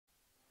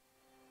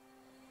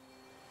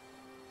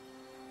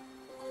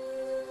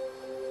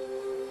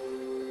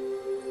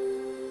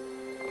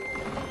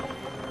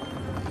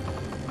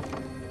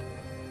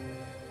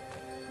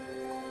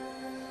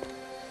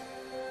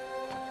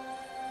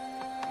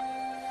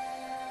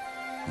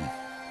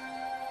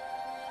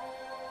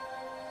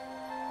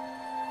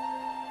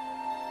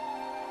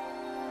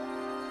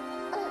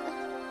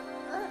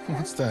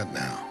What's that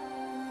now?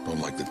 Don't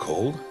like the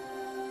cold?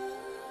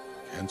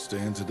 Can't stay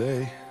in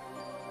today.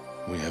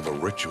 We have a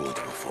ritual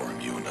to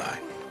perform, you and I.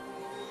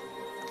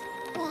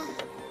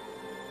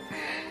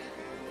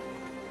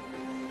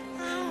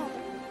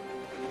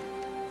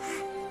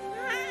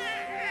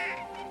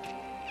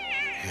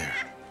 Here.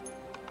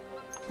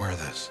 Wear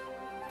this.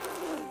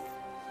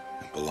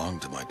 It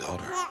belonged to my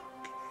daughter.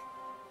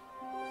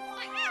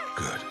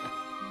 Good.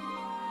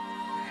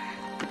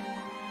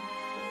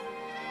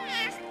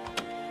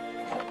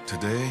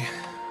 Today,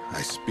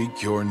 I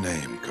speak your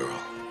name, girl.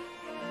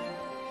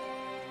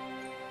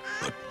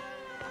 But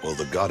will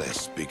the goddess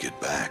speak it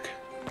back?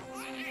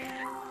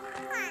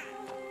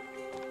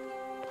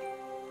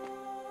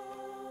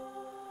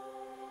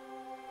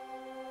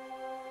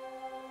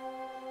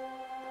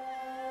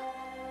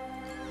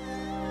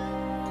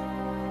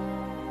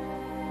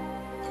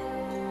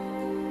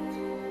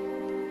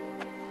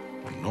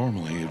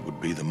 Normally, it would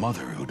be the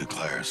mother who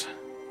declares,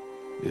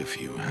 if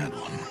you had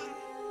one.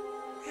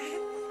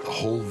 The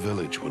whole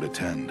village would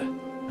attend,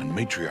 and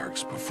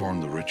matriarchs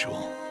perform the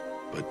ritual.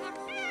 But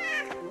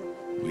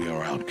we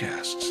are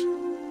outcasts.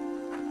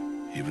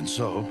 Even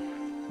so,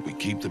 we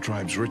keep the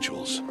tribe's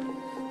rituals.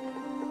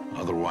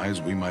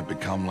 Otherwise, we might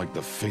become like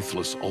the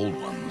faithless old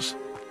ones,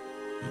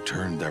 who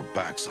turned their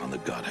backs on the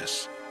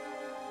goddess.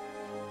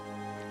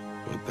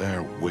 But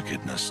their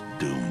wickedness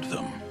doomed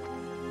them.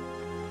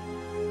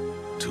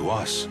 To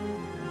us,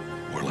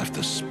 were left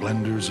the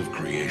splendors of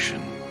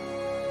creation,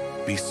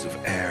 beasts of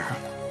air,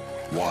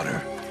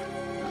 water,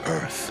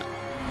 earth,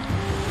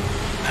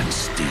 and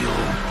steel.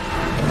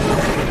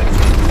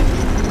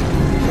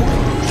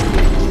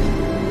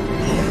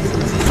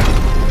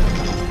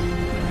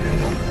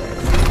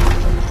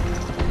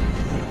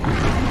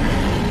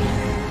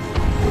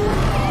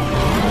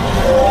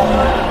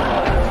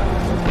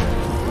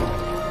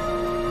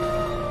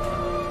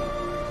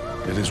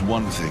 It is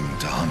one thing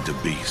to hunt a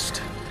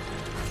beast,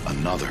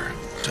 another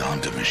to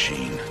hunt a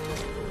machine.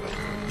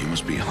 You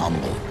must be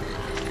humble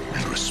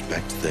and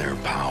respect their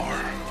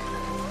power.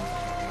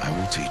 I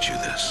will teach you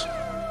this.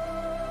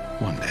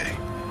 One day.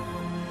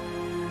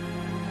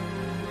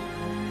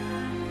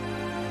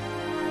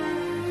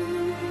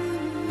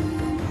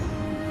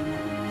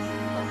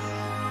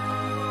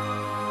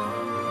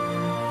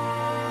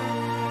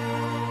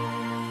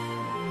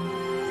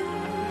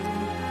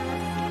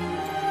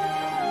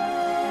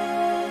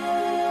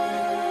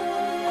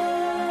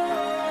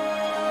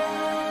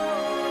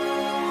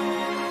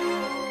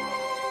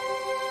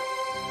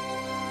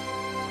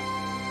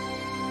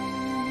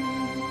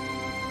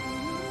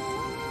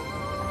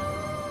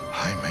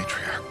 High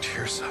Matriarch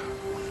Tirsa.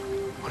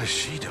 What is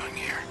she doing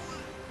here?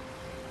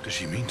 Does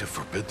she mean to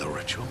forbid the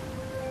ritual?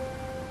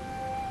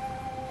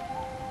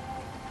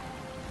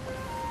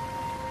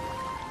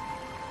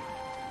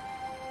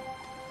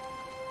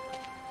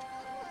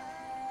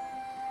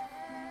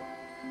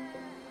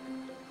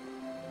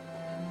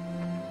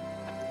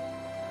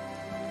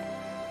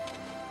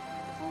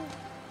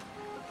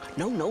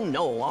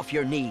 No, off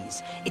your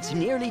knees. It's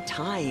nearly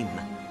time.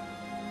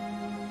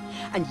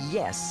 And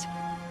yes,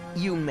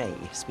 you may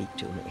speak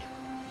to me.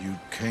 You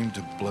came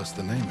to bless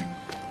the naming.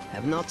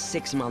 Have not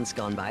 6 months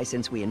gone by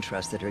since we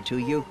entrusted her to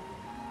you?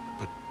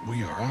 But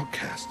we are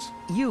outcasts.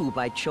 You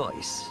by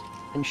choice,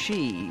 and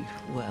she,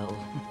 well...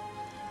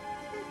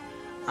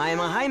 I am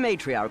a High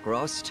Matriarch,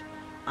 Rost.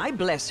 I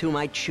bless whom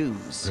I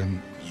choose.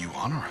 Then you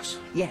honor us.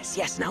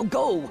 Yes, now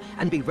go,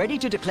 and be ready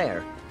to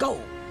declare. Go!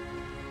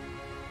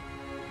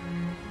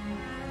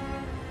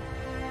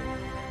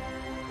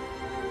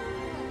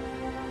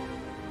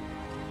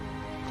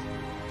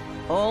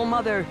 Oh,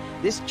 Mother,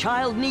 this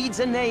child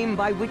needs a name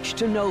by which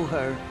to know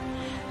her,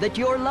 that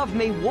your love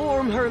may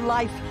warm her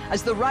life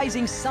as the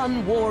rising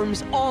sun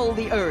warms all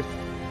the earth.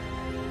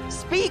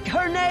 Speak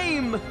her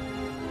name!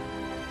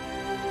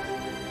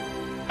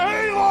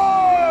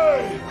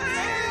 Aloy!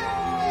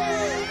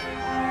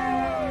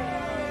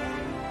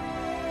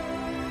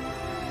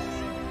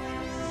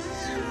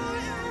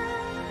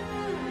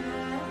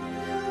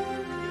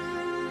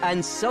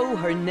 And so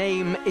her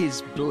name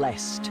is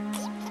blessed.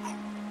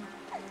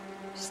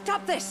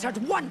 Stop this at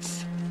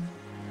once!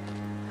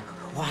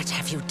 What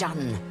have you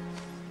done?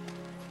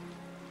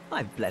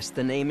 I've blessed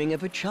the naming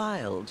of a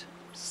child.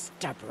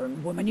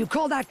 Stubborn woman, you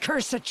call that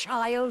curse a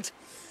child?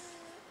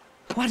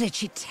 What did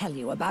she tell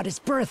you about his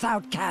birth,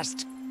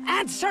 outcast?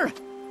 Answer!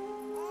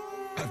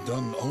 I've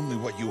done only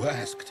what you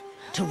asked.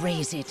 To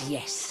raise it,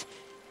 yes.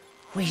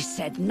 We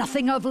said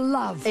nothing of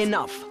love.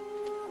 Enough.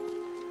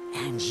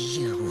 And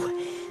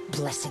you,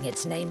 blessing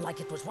its name like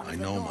it was one I of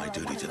the know Nora, my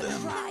duty one of to the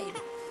them. tribe.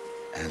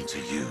 And to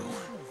you.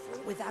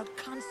 Without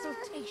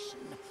consultation.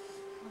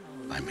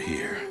 I'm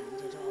here.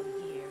 Did all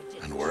year,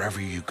 did And wherever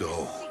you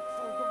go,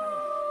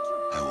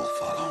 I will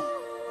follow.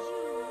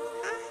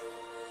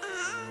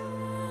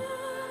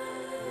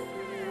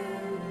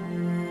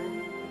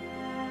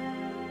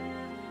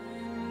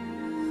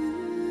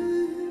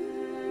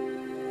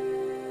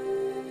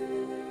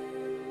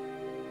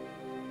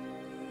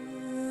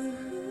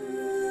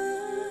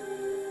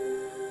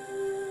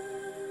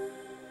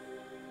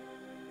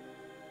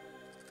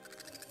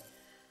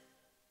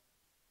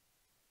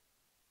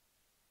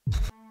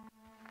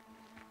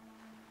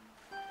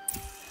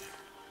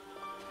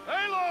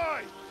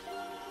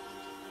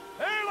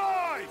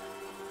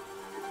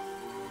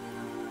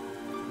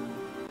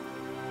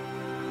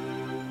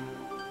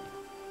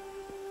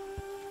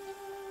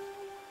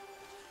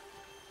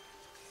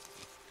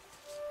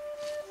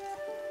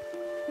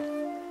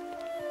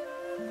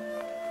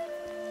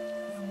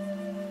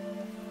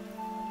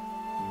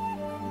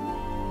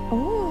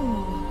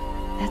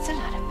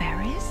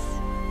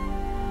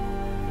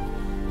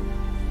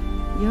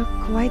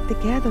 quite the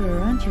gatherer,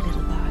 aren't you,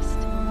 little Bast?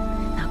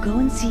 Now go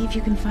and see if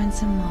you can find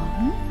some more,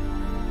 hmm?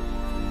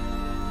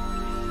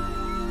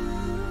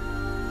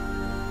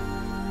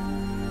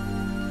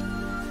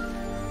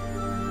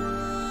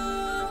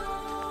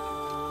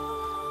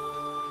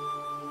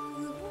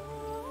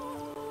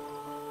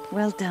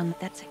 Well done,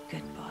 that's a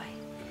good boy.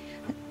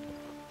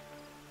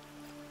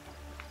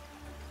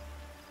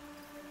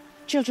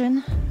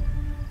 Children,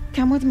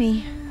 come with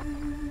me.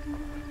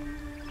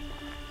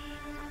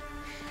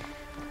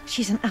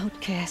 She's an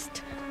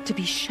outcast, to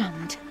be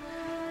shunned.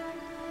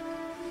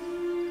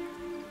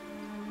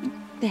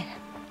 There.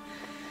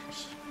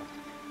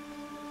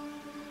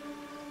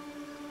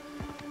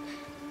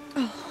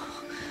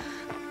 Oh,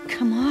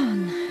 come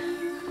on.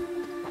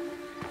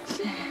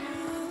 There.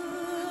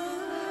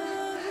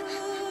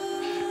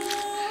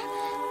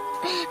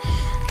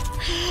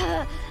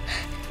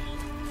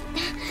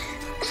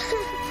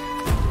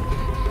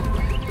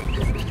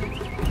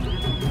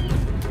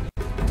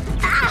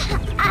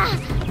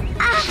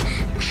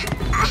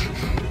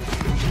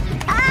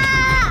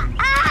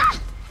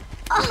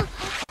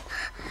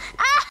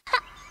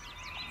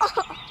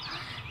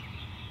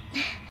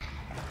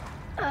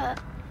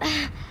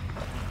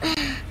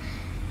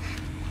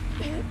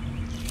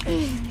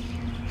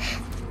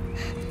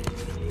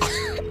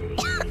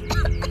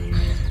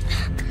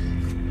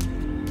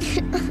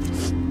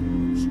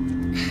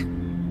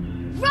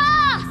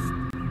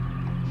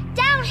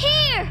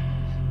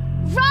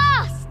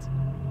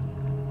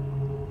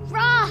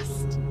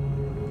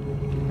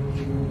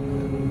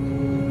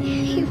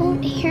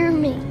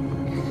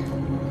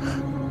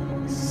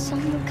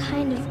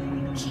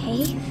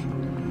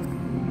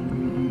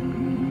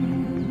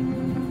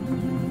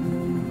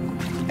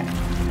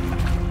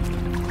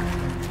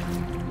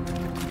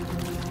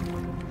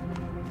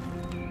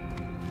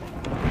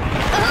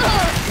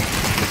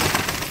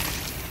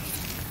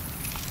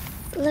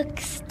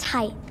 Looks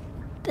tight,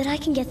 but I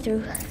can get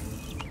through.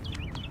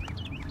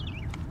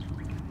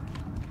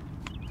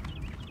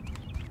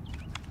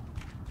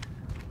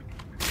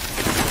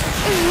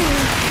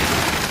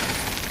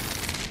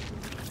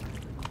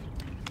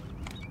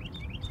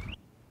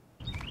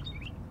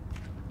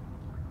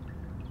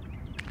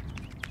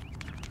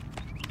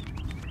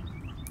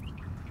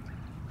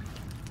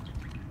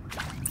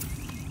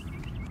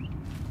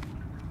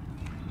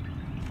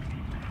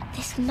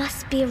 This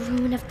must be a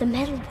ruin of the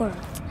metal world.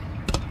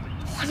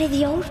 One of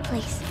the old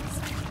places.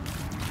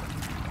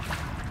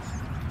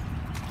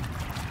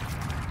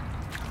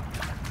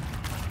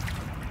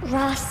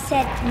 Ross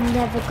said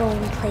never go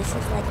in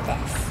places like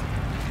this.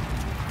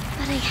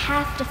 But I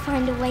have to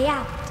find a way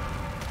out.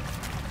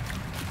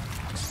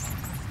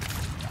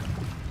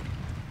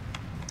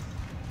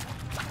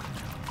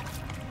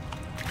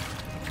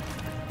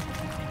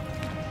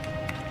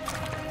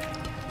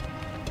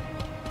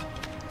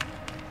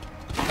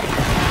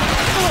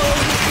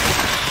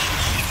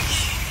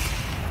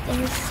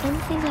 There's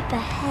something up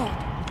ahead.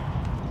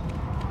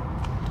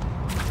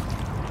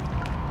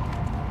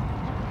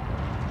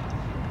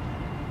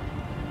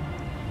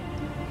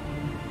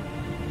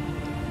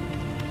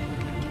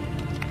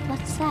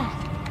 What's that?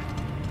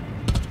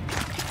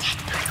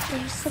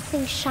 There's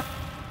something sharp.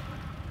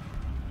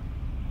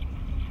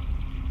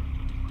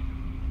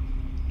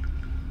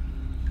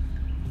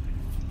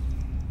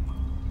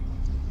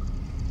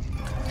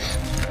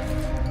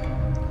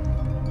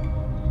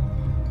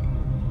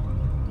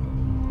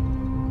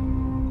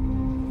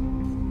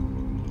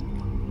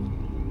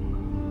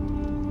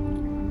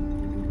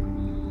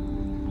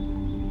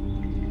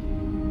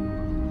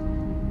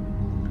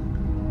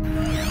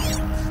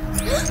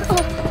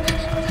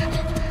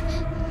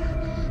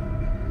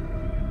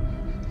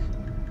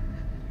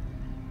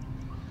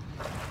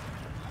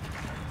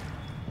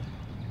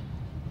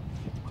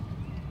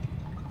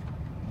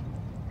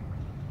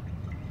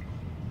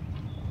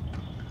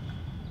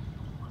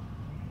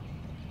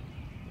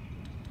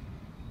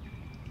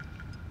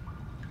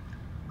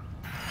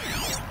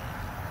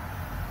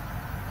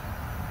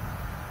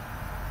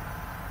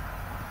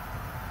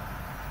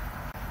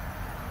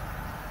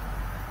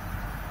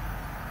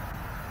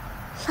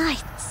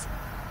 Lights.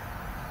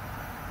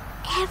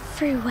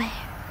 Everywhere.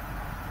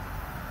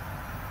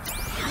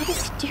 How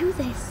does he do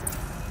this?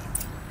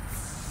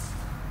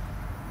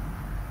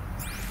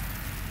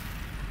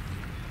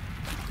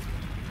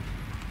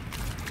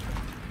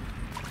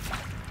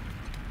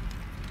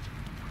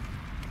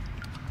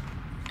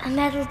 A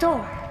metal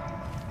door.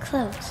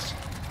 Closed.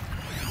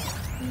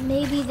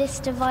 Maybe this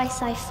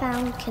device I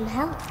found can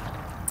help.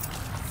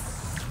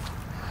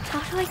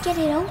 How do I get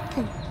it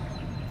open?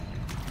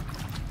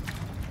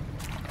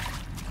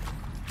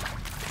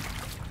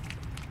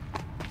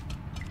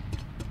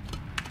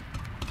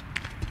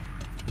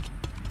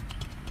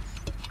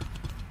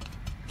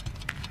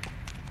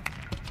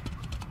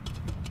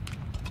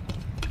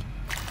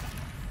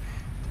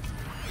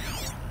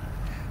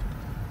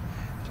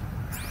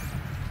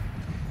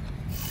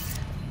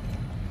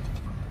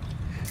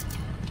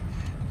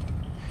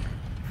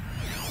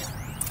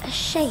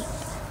 Shape.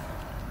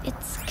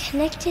 It's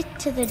connected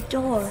to the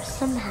door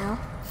somehow.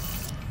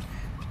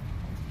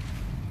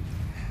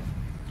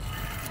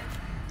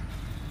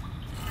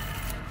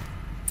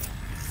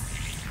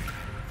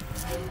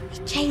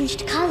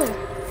 changed color.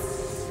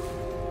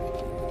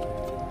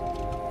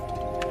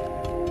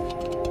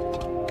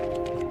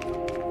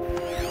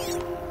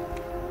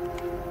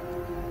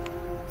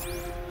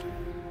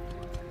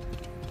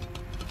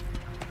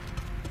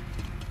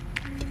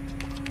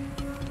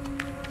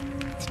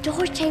 The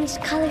door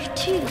changed color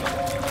too.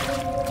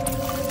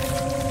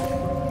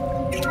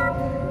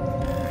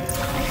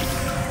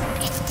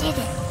 It did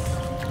it.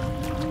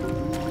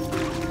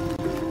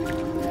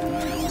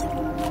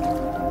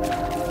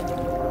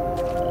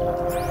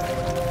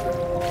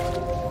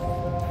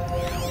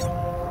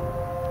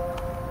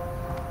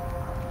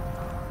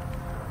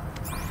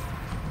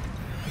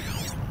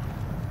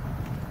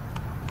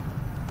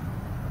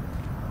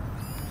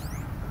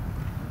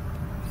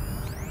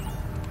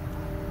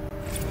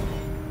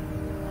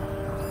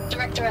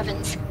 Director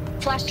Evans,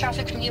 flash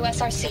traffic from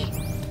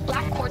USRC.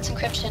 Black quartz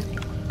encryption.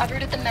 I've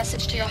routed the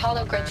message to your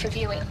hologrid for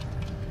viewing.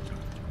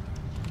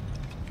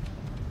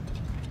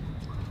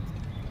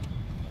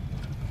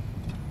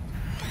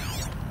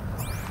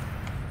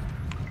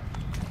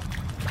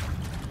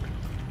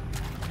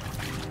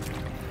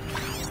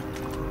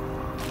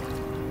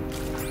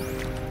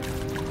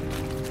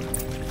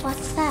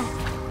 What's that?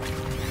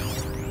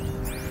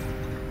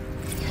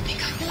 You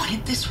think I want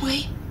it this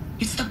way?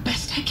 It's the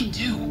best I can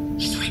do.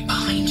 He's right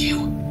behind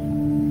you.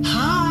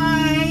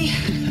 Hi!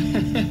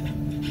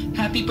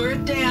 Happy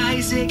birthday,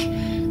 Isaac.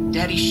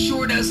 Daddy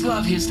sure does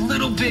love his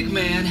little big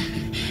man.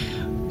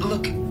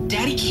 Look,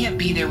 Daddy can't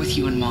be there with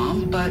you and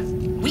Mom, but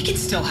we can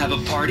still have a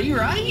party,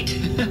 right?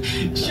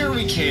 Sure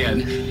we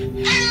can.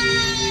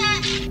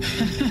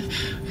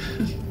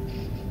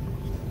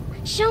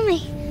 Show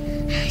me.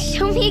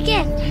 Show me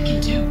again. I can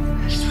do.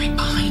 He's right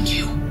behind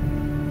you.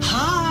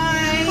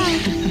 Hi!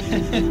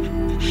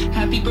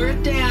 Happy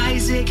birthday,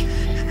 Isaac.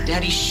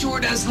 Daddy sure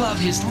does love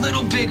his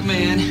little big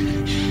man.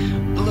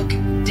 Look,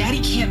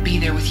 Daddy can't be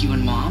there with you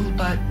and Mom,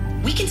 but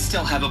we can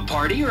still have a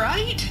party,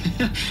 right?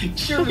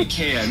 Sure we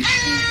can.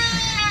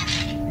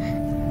 Happy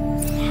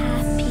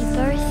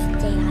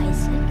birthday,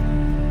 Isaac.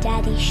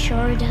 Daddy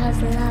sure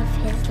does love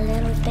his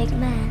little big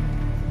man.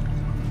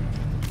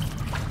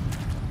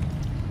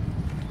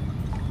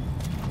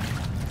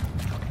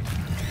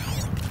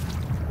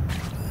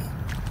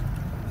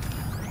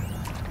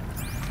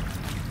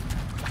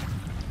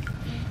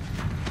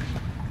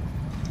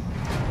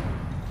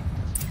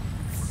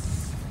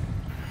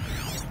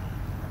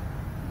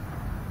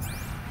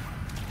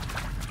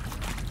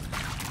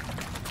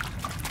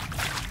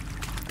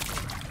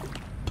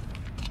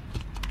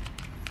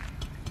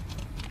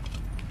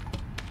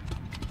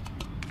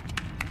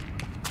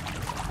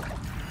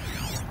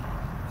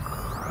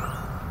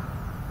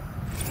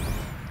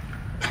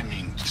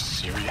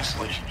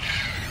 Seriously?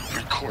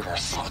 Record our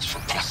thoughts for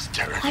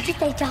posterity. Why did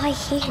they die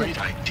here? Great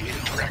idea,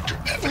 Director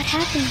Evans. What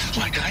happened?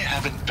 Like I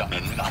haven't done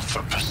enough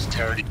for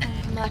posterity.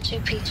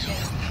 Machu Picchu.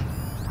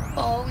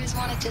 Always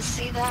wanted to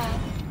see that.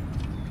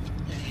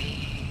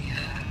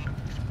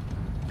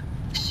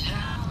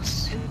 Shall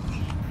soon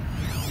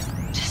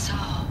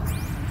dissolve.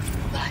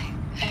 Like,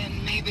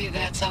 and maybe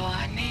that's all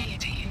I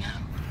need, you know?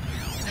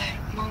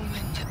 That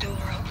moment the door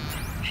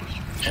opened and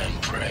you...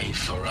 And pray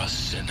for us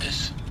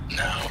sinners,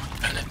 now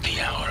and at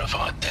the hour of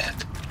our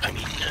death.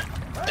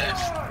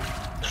 Death.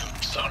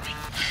 I'm sorry.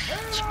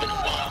 It's been a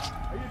while.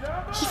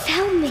 He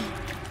found me.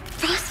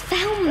 Ross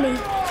found me.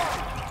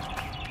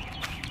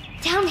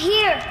 Down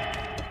here.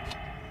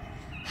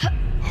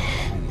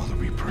 Oh, Mother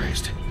be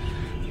praised.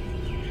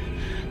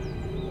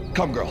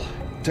 Come, girl.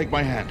 Take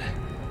my hand.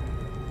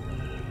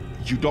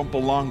 You don't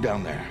belong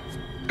down there.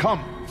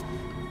 Come.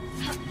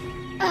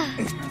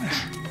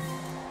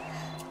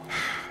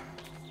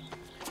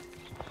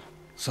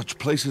 Such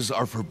places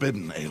are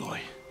forbidden, Aloy.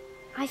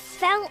 I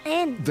fell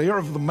in. They are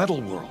of the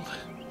metal world.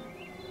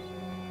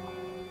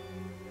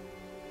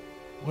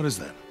 What is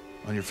that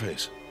on your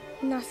face?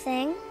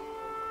 Nothing.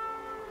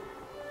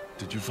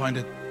 Did you find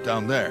it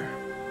down there?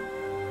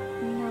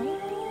 No.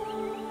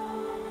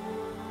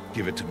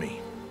 Give it to me.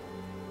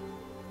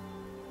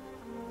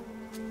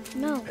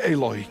 No.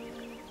 Aloy,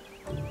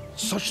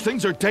 such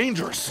things are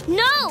dangerous.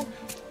 No!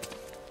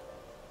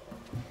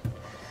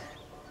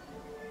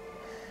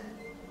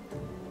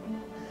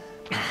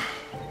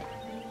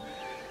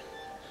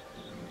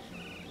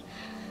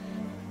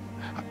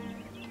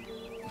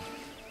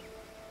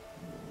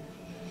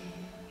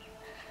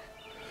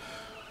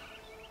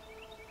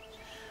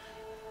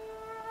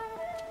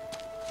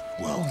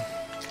 Well,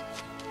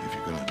 if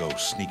you're gonna go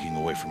sneaking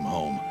away from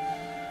home,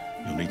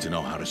 you'll need to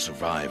know how to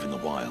survive in the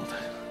wild.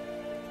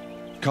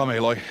 Come,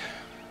 Aloy.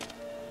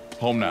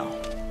 Home now.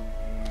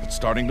 But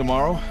starting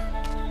tomorrow,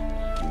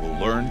 you will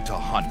learn to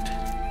hunt.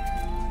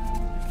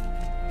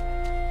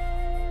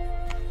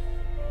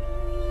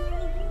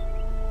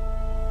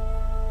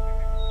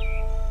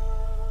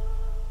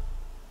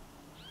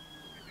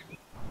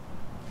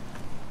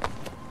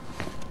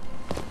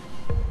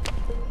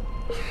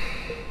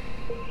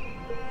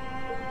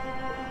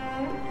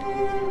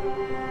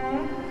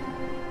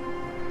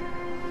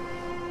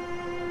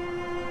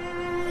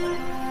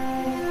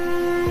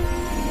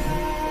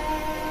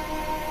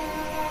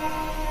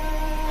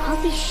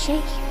 these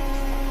shapes?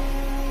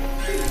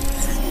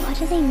 What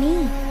do they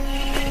mean?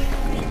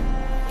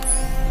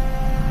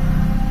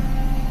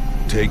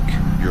 Take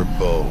your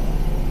bow.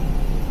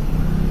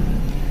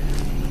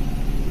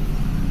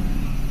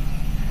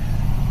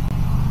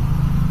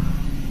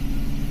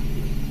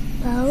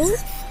 Bow?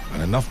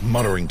 And enough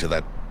muttering to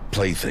that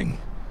plaything.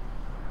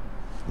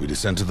 We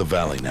descend to the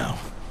valley now.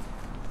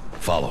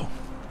 Follow.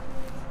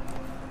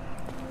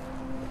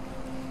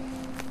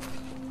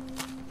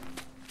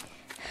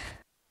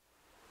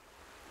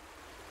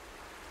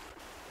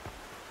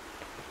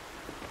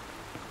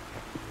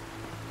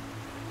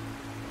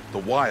 The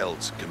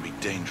wilds can be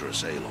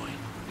dangerous, Aloy.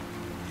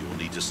 You will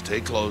need to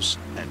stay close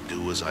and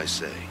do as I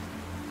say.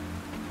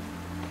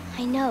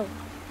 I know.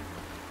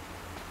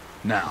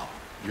 Now,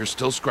 you're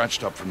still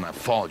scratched up from that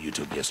fall you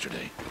took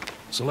yesterday.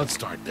 So let's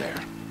start there.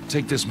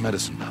 Take this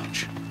medicine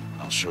pouch.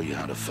 I'll show you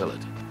how to fill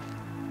it.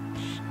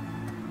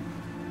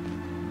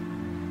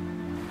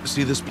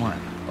 See this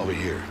plant over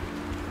here?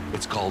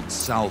 It's called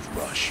salve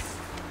brush.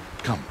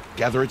 Come,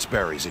 gather its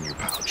berries in your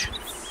pouch.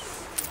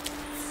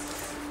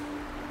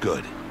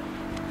 Good.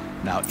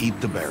 Now eat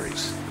the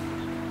berries.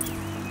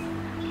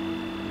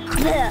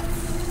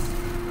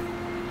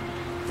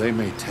 They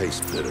may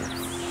taste bitter,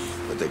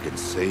 but they can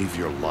save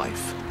your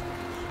life.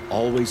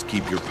 Always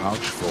keep your pouch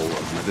full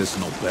of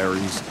medicinal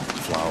berries,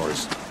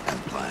 flowers, and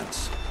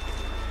plants.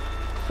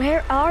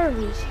 Where are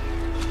we?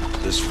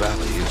 This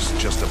valley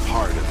is just a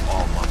part of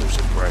All Mother's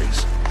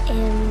embrace.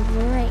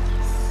 Embrace.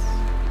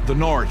 The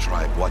Nora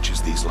tribe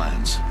watches these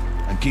lands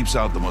and keeps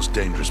out the most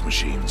dangerous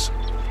machines,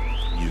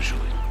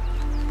 usually.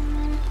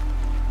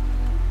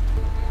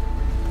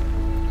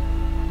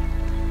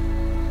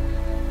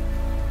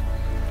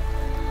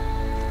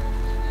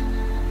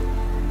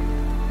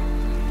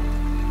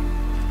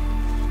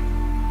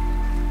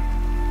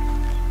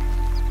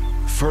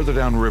 Further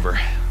downriver,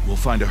 we'll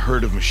find a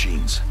herd of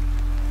machines,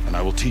 and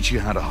I will teach you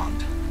how to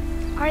hunt.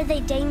 Are they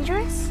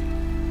dangerous?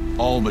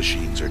 All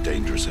machines are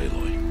dangerous,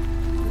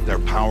 Aloy. Their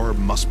power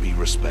must be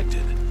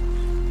respected.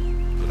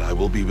 But I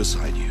will be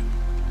beside you.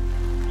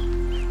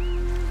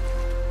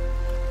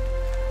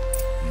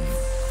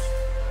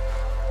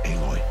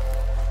 Aloy,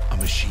 a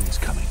machine's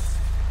coming.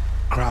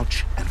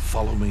 Crouch and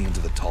follow me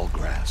into the tall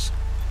grass.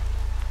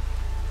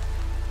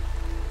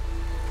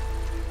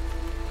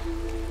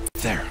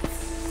 There.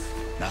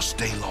 Now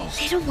stay low.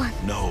 Little one.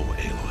 No,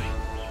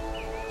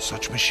 Aloy.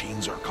 Such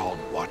machines are called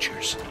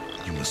Watchers.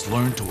 You must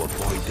learn to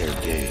avoid their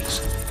gaze.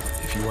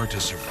 If you are to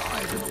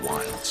survive in the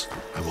wilds,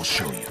 I will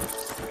show you.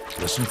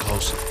 Listen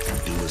close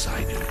and do as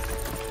I do.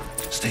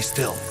 Stay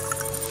still.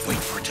 Wait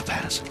for it to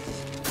pass.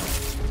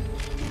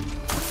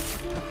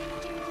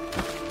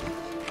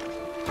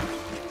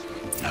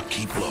 Now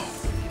keep low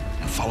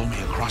and follow me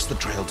across the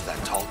trail to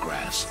that tall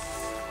grass.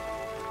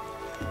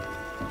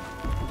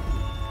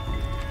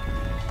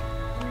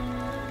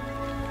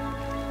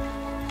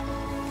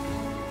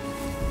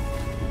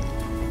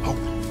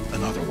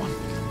 Another one.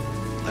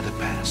 Let it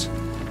pass.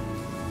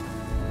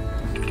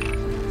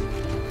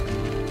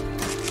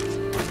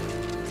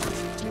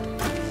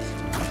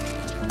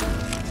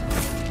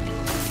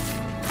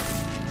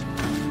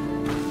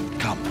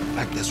 Come,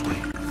 back this way.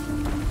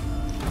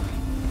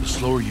 The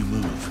slower you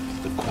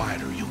move, the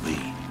quieter you'll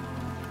be.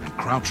 And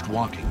crouched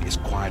walking is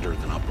quieter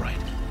than upright.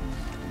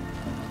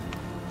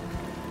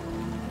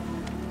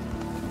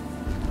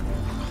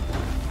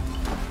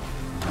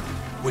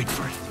 Wait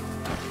for it.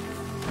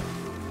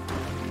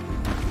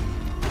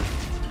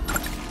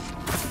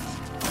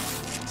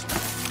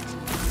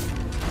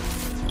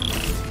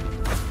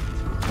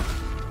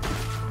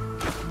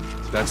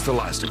 That's the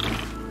last of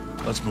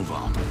them. Let's move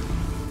on.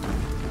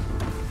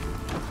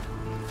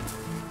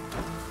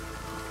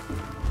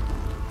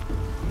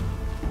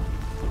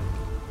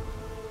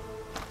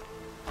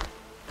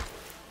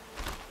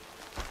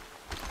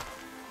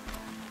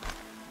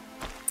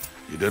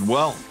 You did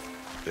well.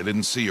 They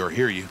didn't see or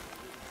hear you.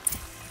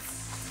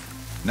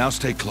 Now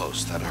stay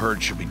close. That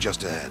herd should be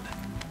just ahead.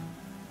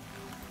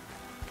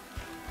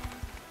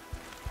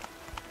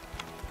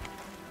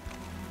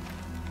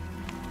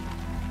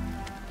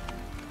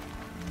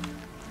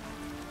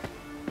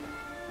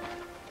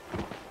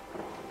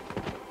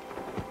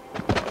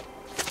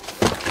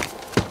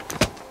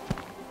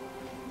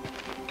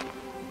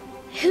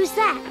 Who's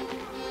that?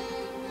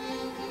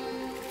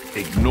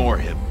 Ignore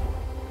him.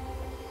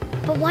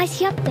 But why's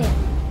he up there?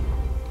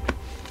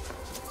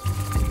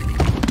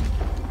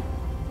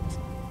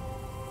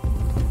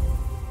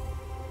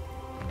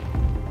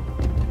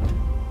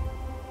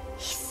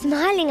 He's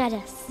smiling at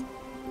us.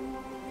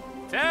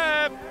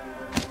 Teb!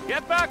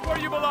 Get back where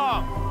you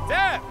belong!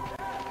 Teb!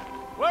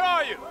 Where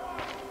are you?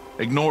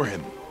 Ignore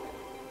him.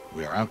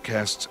 We are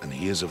outcasts and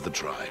he is of the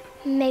tribe.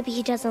 Maybe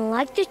he doesn't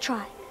like the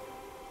tribe.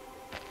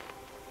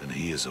 Then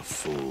he is a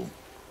fool.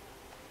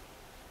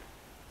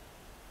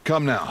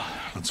 Come now,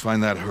 let's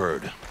find that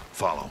herd.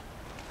 Follow.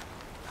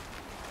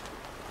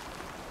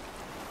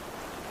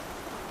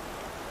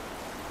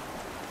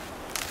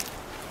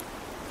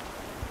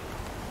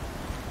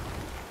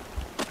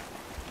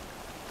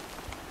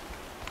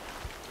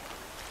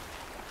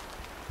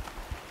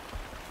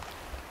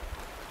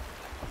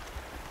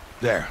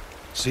 There.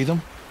 See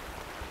them?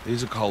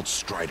 These are called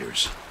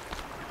striders.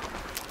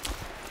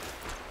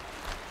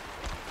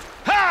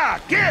 Ha!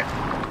 Get!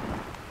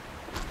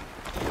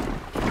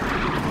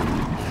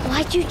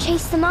 Why'd you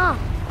chase them off?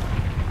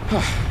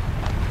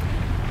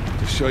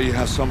 To show you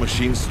how some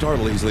machines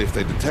startle easily if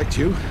they detect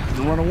you and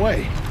run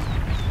away.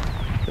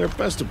 They're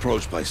best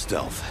approached by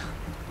stealth.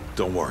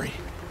 Don't worry.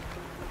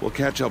 We'll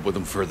catch up with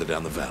them further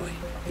down the valley.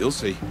 You'll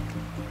see.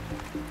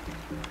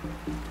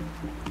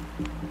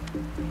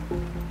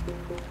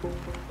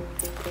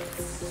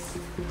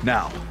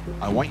 Now,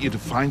 I want you to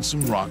find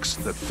some rocks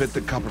that fit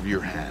the cup of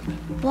your hand.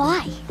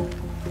 Why?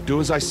 Do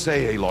as I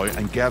say, Aloy,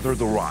 and gather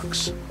the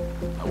rocks.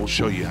 I will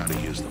show you how to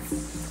use them.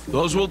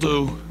 Those will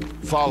do.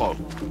 Follow.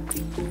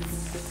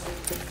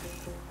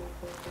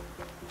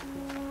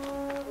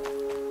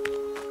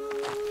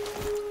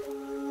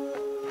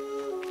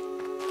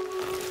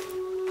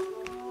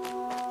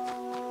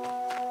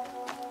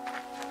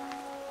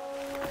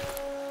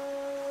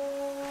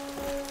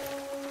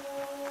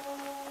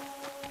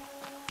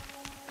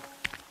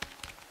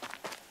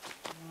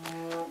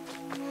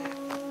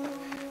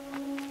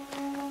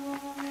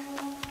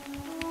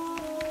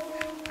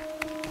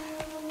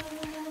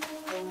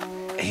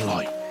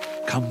 Aloy,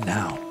 come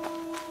now.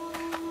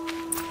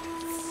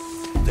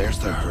 There's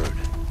the herd.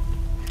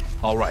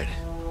 All right,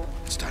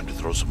 it's time to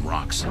throw some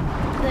rocks.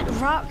 But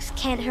rocks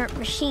can't hurt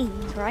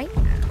machines, right?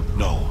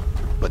 No,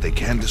 but they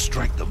can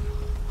distract them.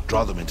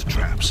 Draw them into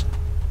traps.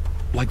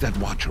 Like that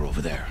watcher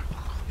over there.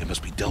 It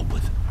must be dealt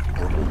with,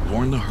 or it will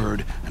warn the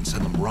herd and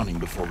send them running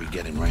before we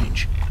get in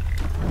range.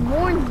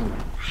 Warn them?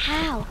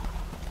 How?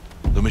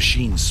 The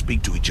machines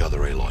speak to each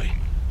other, Aloy.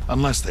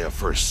 Unless they are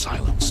first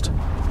silenced.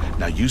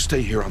 Now you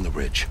stay here on the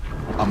ridge.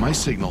 On my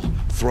signal,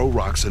 throw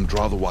rocks and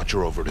draw the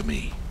watcher over to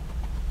me.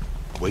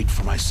 Wait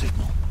for my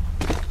signal.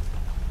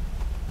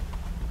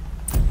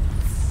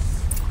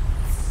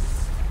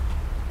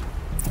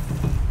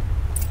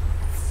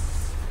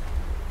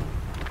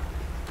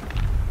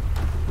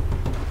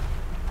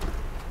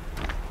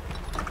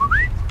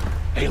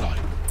 Aloy,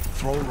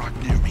 throw a rock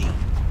near me.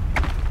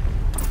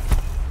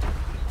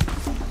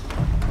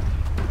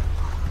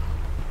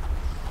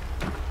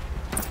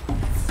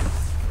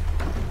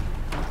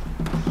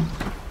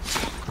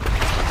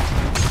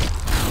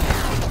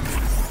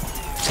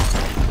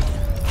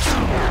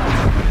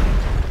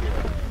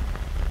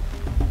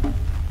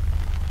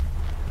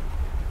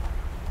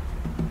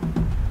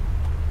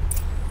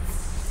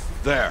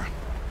 There.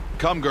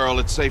 Come, girl,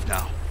 it's safe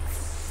now.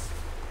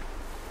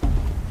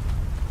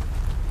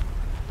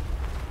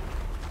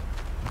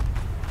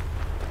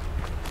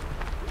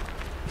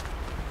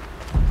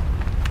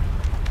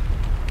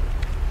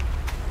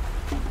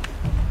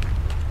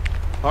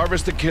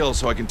 Harvest the kill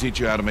so I can teach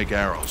you how to make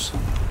arrows.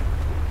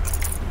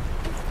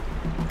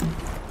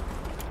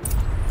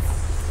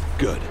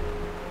 Good.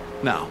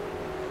 Now,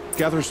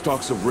 gather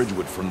stalks of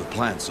ridgewood from the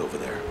plants over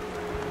there.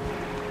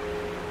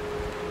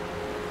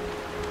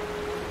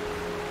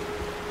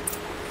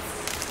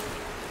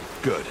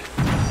 Good.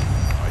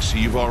 I see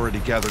you've already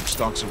gathered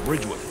stalks of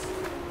ridgewood.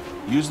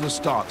 Use the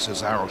stalks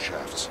as arrow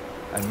shafts,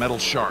 and metal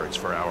shards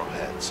for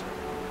arrowheads.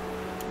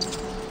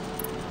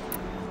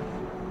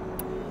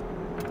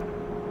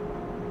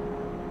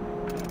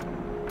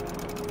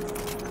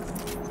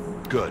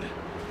 Good.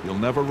 You'll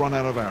never run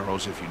out of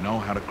arrows if you know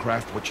how to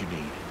craft what you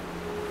need.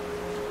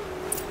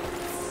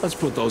 Let's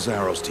put those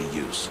arrows to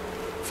use.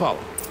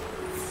 Follow.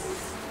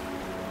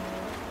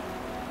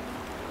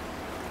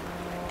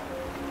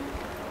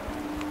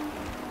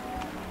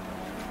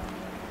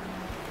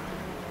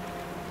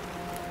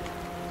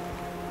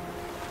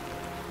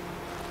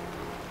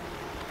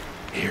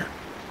 Here,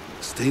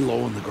 stay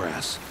low in the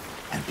grass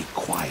and be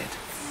quiet.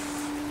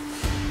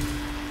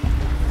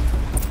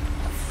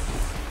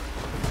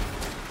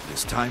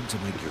 It's time to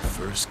make your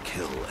first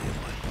kill,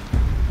 Aloy.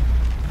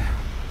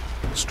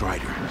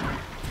 Strider,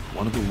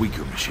 one of the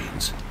weaker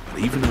machines, but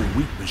even a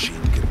weak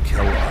machine can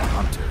kill a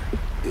hunter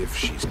if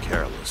she's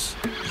careless.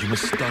 You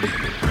must study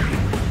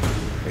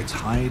it. Its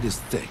hide is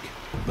thick,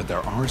 but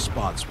there are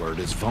spots where it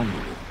is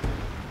vulnerable,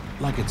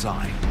 like its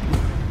eye.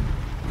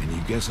 Can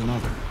you guess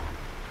another?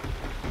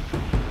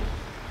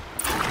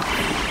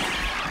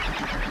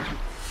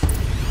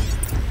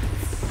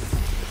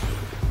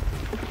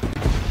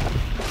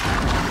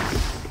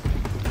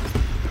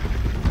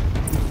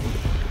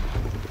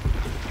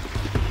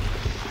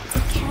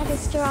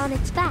 On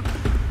its back.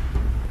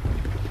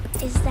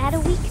 Is that a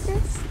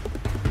weakness?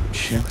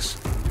 Yes.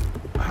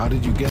 How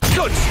did you get...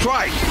 Good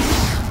strike!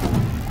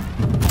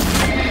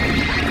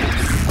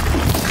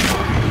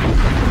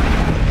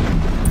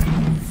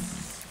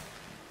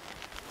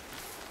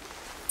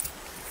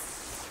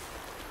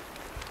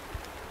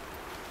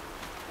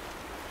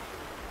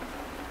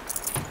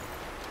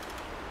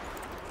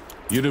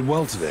 You did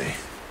well today,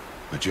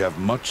 but you have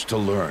much to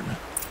learn.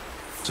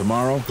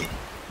 Tomorrow,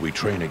 we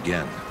train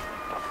again.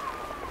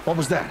 What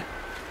was that?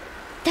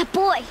 That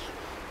boy!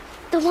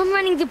 The one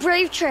running the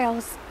brave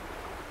trails.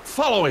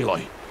 Follow,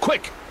 Aloy!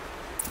 Quick!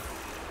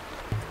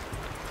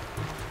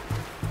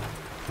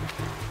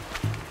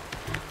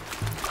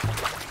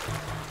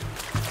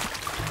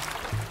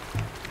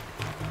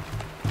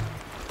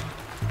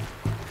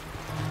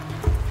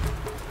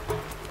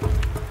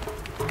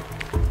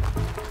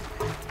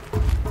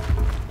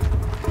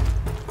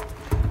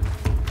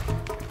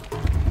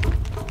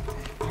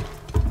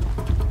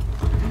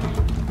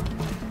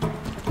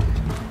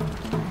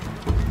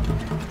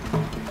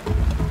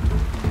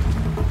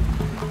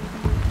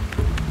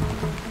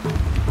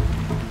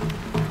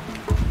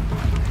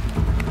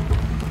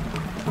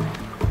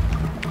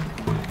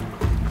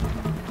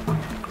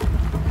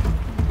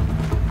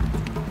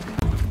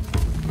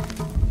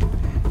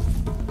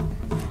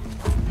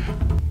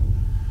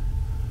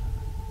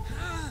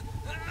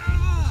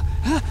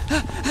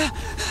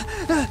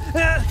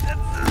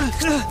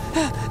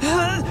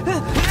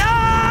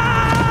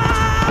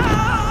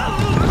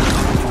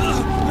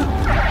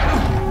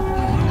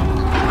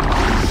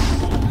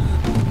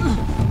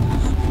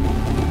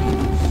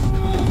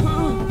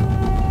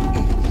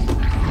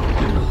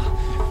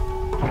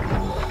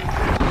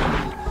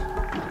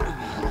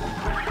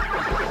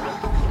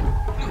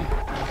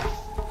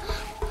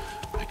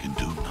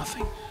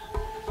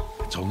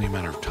 It's only a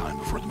matter of time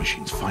before the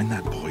machines find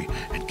that boy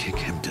and kick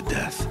him to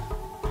death.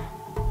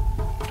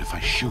 But if I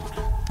shoot,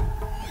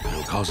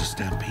 it'll cause a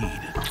stampede,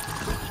 and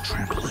it'll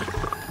trample it.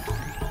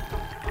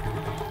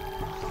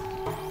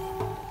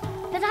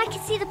 But I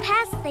can see the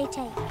paths they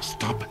take.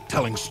 Stop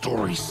telling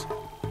stories.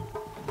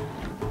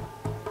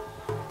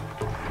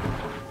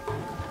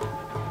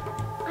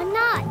 I'm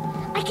not.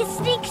 I can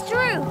sneak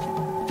through.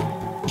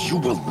 You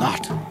will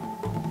not.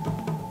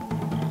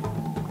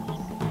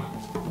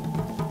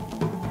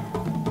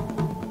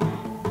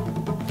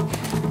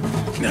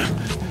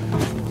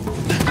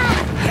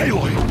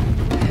 Aloy!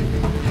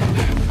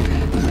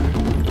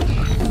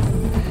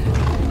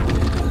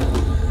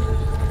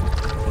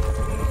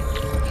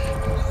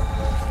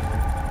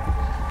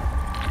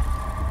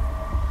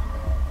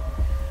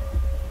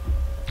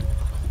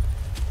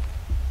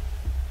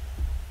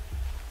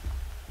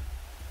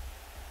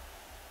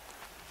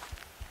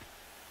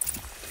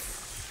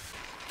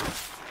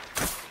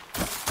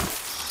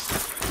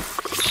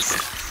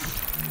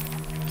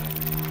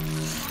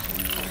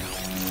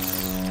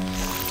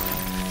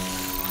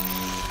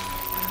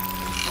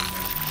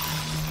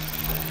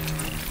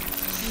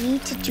 I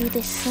need to do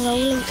this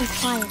slowly and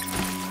quietly.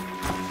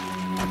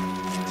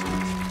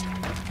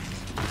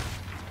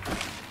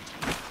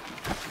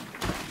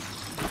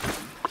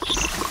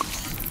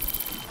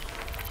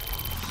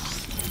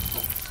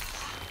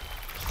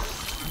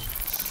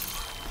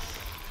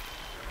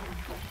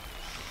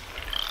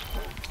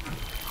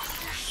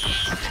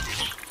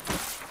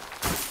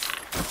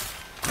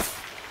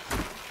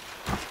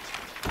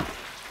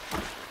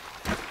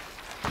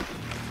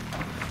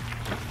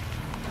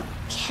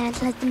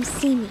 Can't let them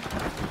see me.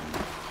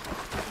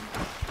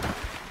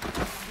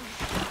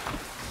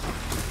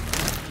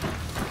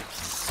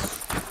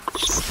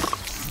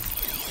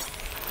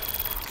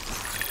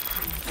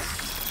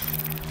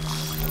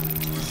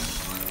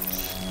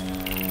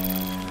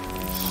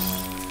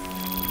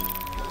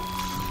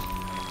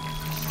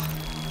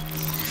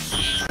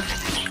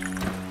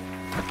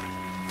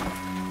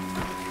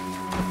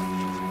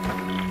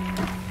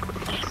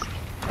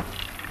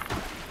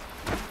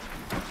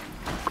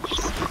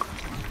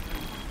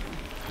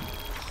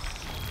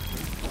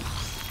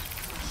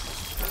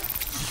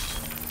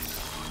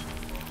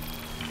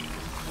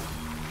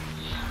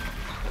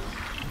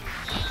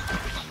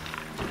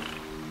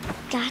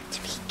 Got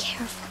to be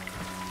careful.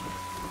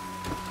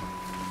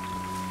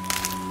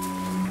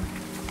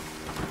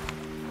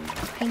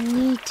 I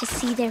need to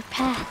see their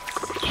paths.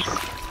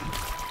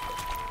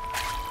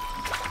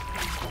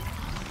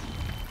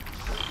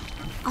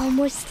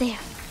 Almost there.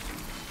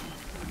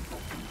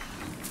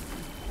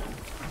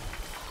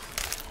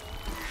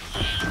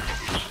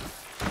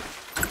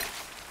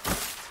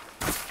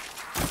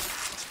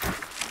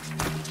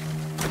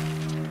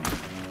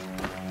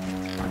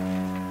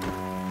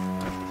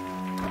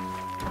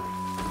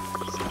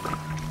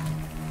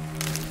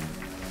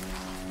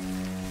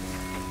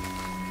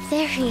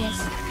 There he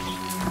is.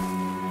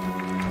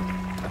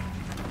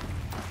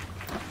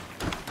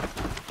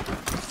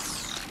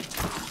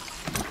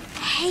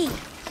 Hey.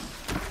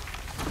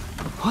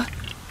 What?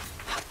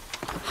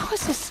 How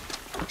is this?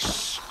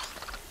 Shh.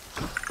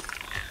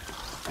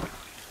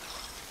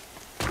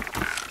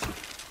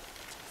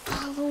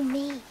 Follow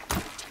me.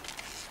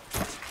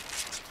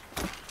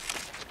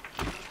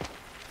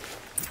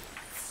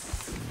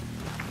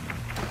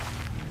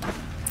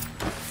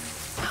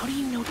 How do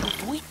you know to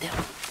avoid them?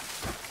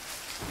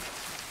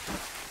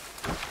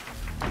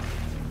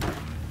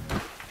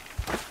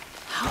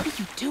 How are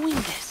you doing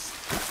this?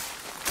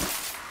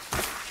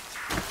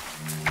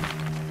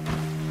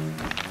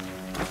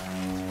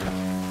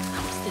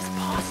 How is this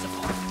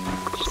possible?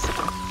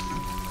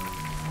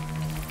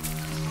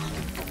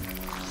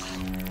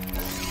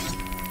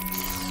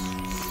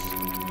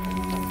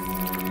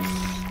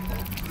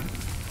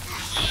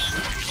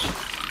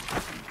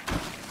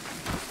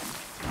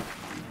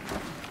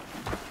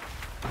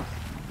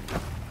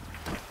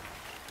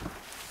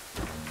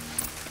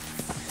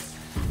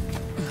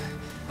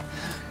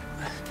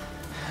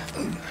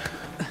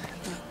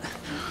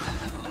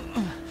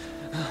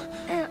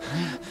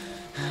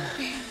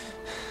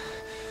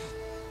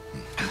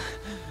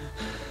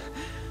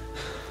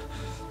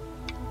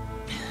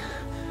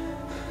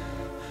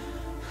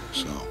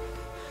 So,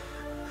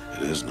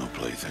 it is no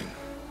plaything.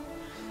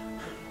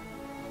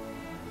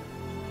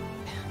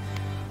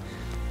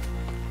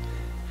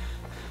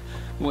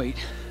 Wait.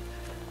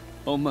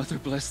 Oh, Mother,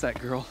 bless that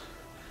girl.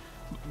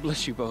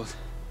 Bless you both.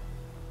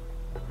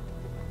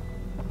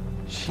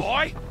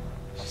 Boy!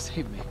 She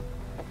saved me.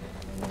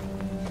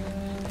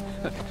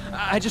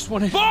 I just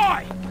wanted...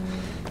 Boy!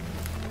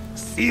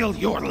 Seal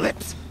your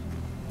lips!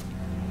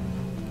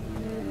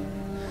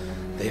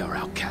 They are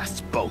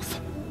outcasts, both.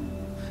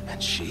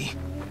 And she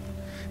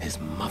is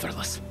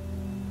motherless.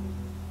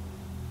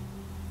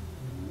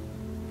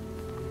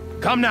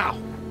 Come now!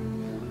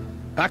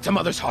 Back to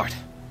Mother's heart.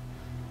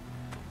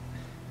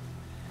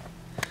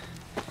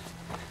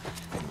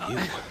 And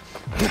you...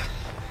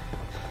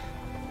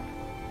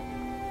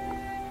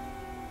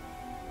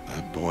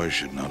 That boy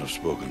should not have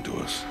spoken to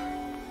us.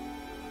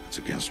 It's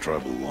against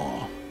tribal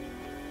law.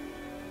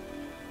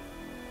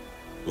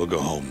 We'll go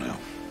home now.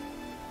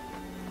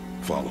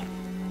 Follow.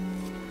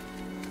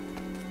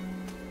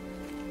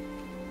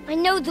 I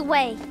know the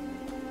way.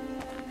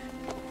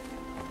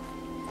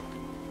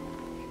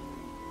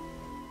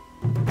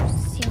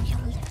 Seal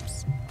your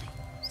lips.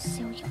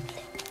 Seal your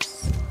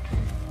lips.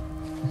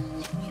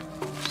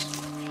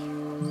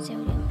 Seal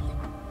your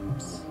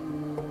lips.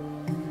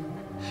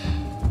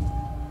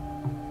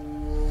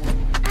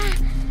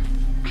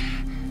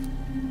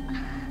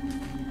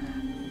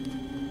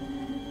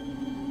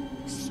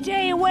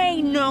 Stay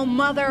away, no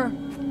mother!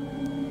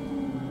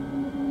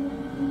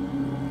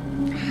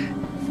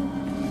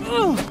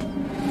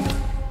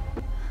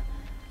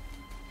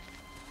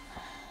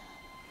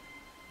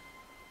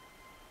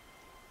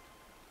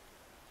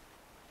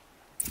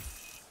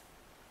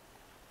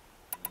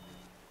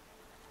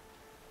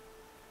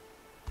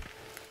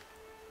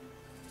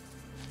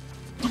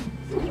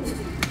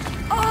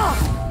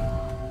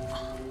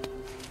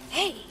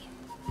 Hey!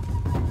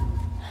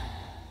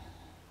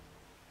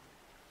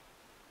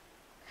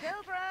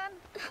 Children,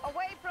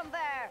 away from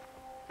there!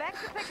 Back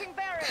to picking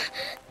berries!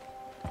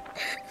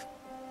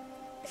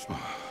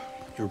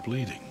 You're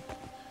bleeding.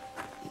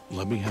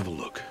 Let me have a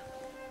look.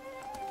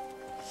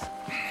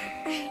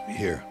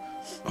 Here,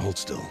 hold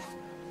still.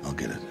 I'll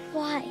get it.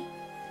 Why?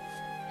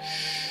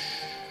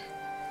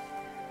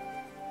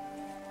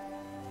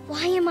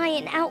 Why am I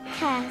an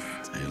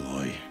outcast?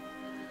 Aloy,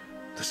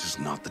 this is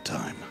not the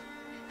time.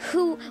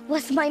 Who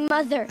was my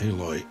mother?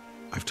 Aloy,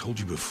 I've told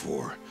you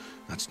before,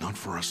 that's not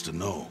for us to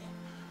know.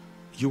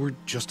 You were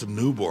just a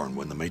newborn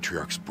when the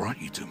matriarchs brought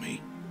you to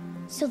me.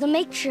 So the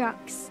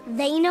matriarchs,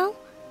 they know?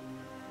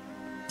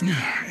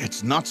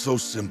 It's not so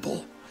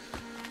simple.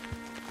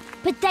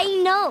 But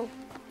they know.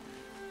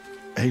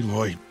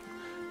 Aloy,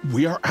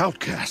 we are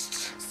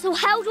outcasts. So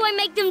how do I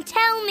make them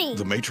tell me?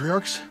 The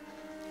matriarchs?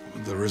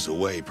 There is a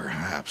way,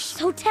 perhaps.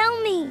 So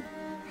tell me.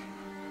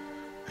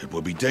 It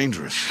would be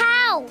dangerous.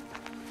 How?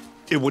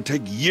 It would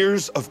take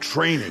years of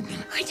training.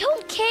 I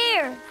don't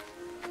care.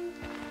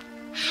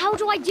 How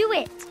do I do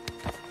it?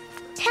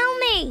 Tell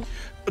me.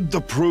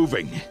 The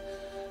proving.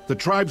 The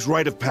tribe's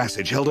rite of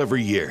passage held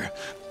every year.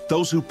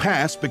 Those who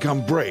pass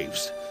become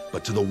braves.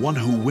 But to the one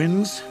who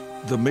wins,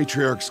 the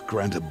matriarchs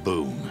grant a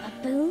boon.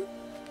 A boon?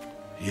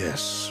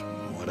 Yes,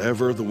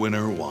 whatever the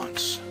winner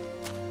wants.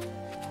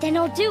 Then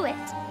I'll do it.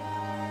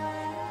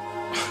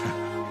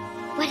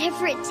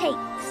 Whatever it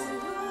takes.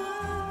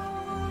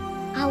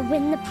 I'll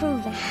win the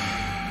proving.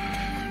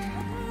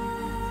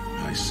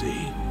 I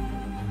see.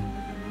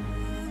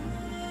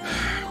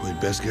 We'd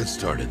best get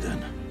started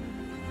then.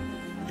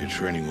 Your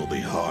training will be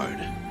hard,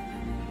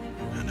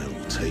 and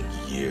it'll take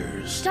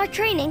years. Start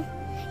training?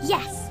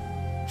 Yes.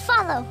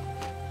 Follow.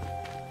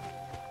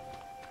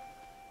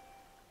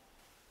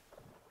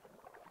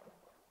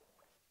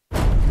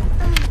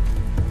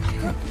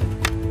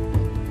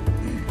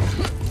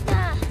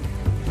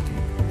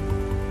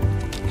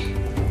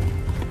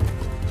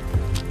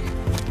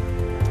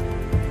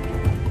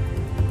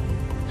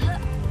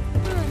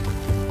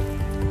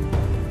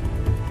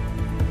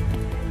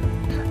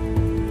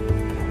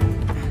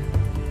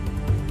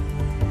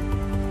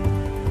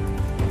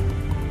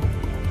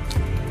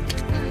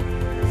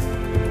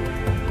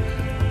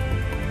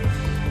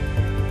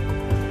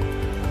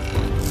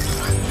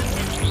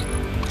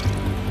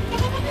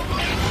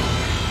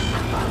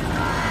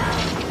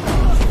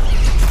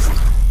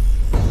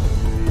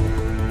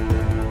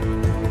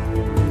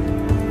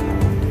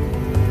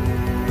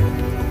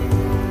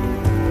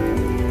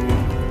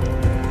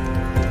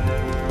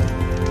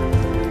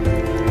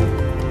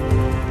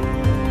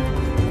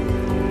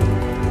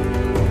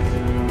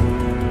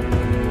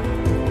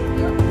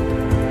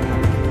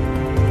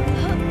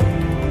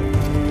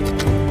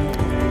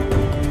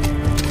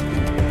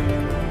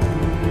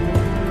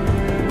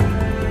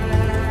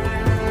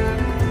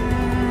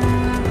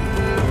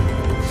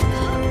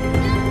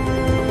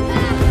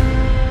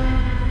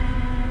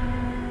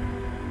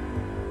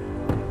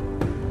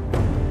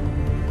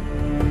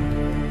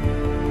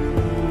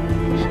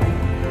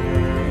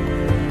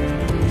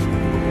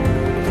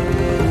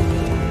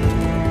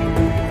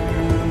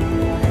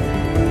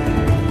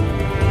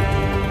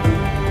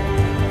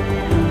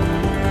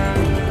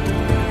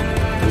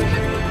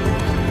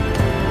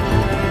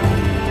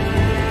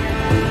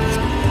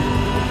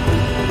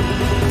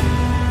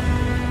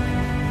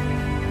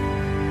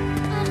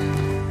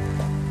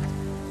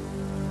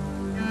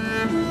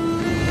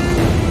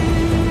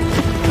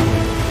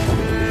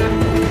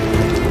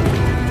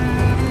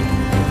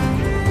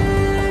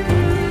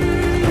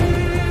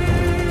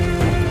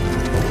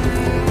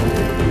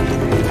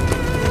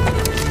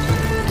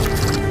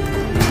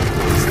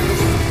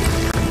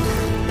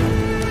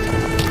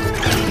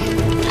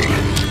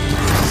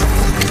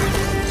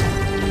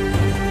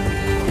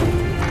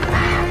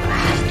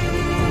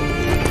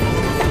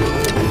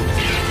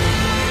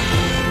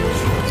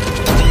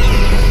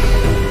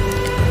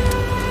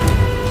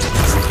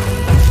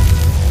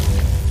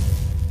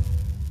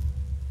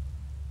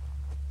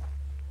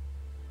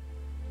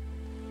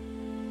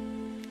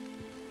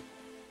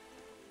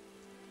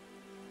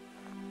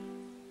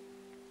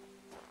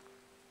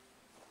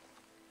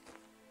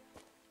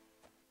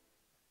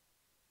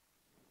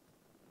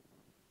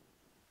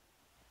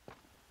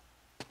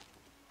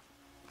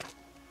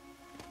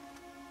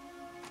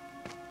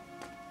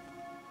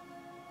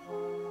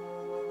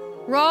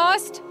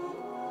 Rost?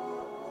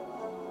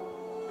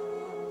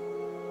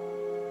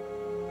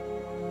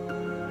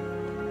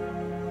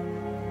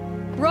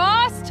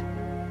 Rost?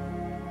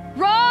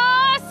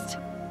 Rost?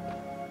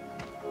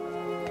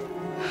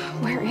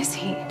 Where is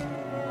he?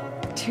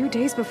 2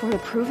 days before the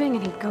proving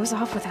and he goes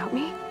off without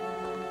me?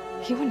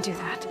 He wouldn't do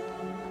that.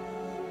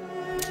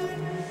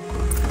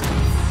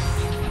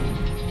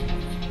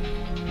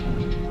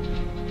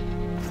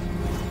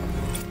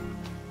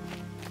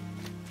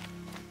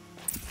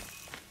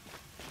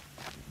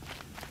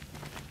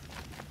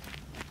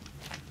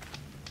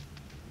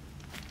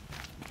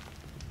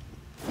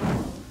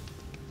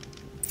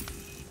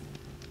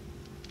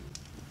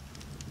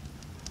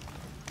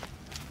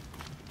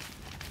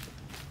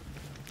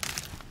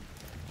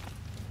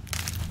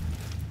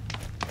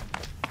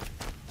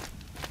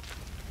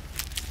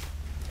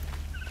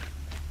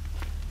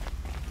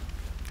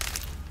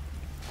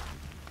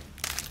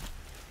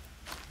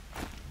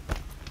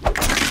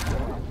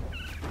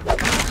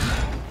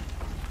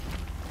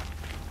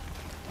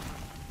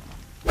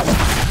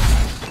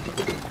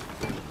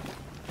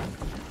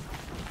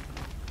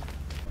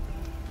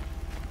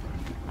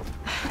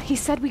 He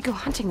said we'd go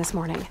hunting this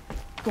morning.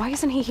 Why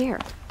isn't he here?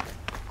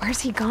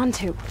 Where's he gone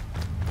to?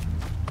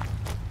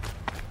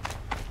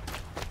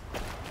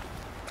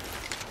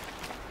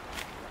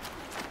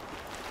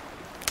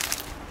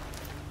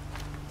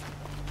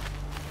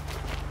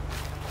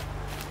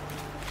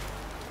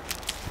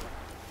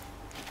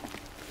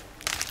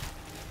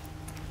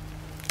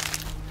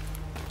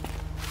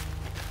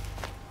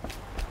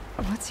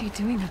 What's he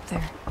doing up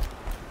there?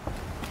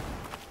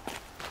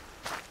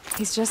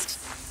 He's just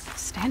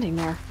standing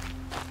there.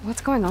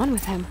 What's going on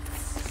with him?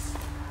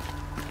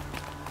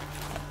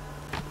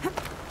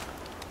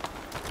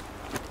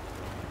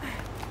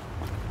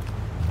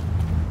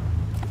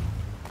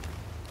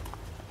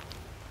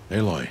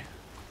 Aloy,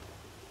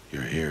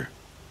 you're here.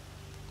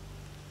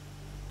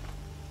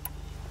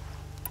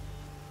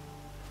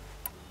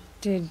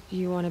 Did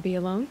you want to be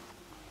alone?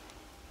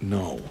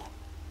 No.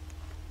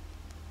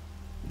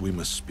 We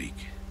must speak.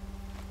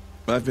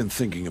 I've been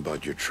thinking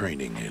about your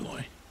training,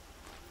 Aloy.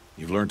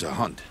 You've learned to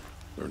hunt,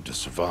 learned to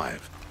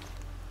survive.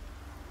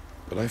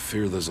 But I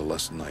fear there's a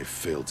lesson I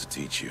failed to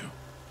teach you.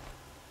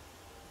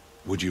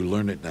 Would you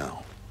learn it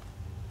now?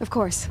 Of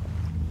course.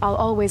 I'll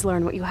always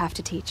learn what you have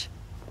to teach.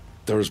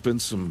 There has been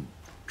some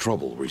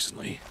trouble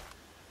recently.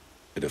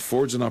 It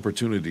affords an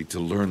opportunity to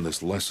learn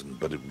this lesson,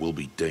 but it will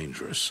be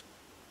dangerous.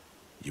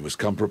 You must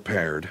come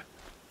prepared,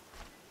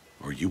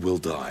 or you will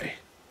die.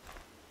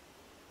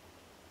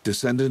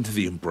 Descend into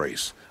the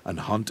Embrace, and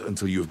hunt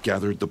until you have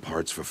gathered the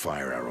parts for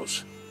fire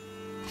arrows.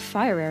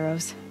 Fire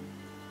arrows?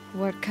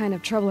 What kind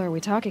of trouble are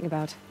we talking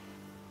about?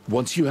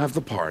 Once you have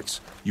the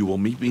parts, you will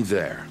meet me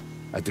there,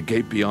 at the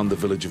gate beyond the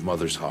village of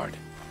Mother's Heart.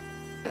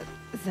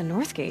 The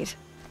North Gate?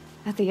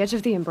 At the edge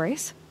of the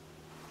Embrace?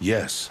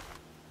 Yes.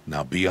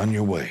 Now be on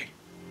your way.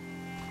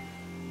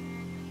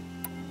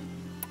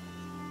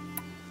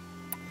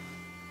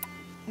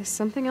 Is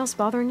something else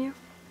bothering you?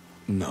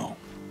 No,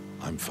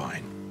 I'm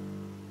fine.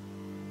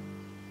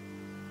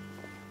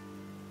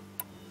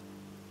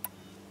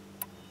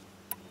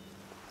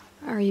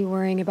 Are you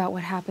worrying about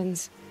what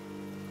happens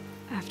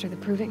after the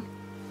proving?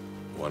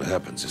 What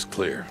happens is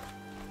clear.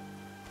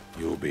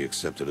 You will be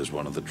accepted as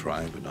one of the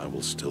tribe, and I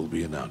will still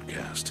be an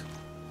outcast,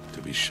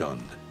 to be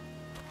shunned.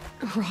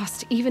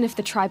 Rost, even if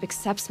the tribe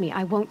accepts me,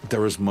 I won't—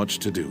 There is much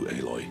to do,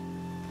 Aloy.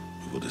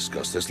 We will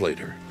discuss this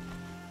later.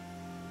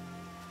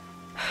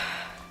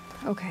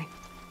 Okay.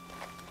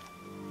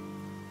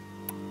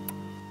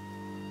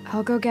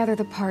 I'll go gather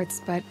the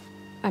parts, but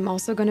I'm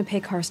also going to pay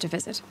Karst a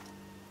visit.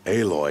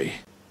 Aloy,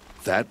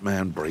 that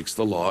man breaks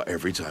the law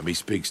every time he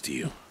speaks to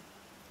you.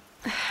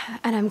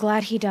 And I'm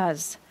glad he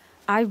does.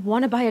 I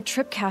want to buy a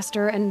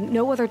tripcaster, and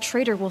no other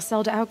trader will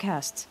sell to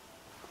outcasts.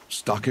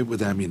 Stock it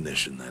with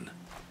ammunition, then.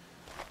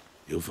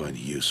 You'll find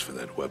use for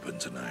that weapon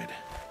tonight.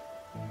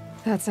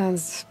 That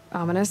sounds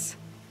ominous.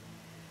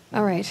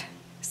 All right.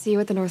 See you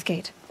at the North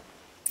Gate.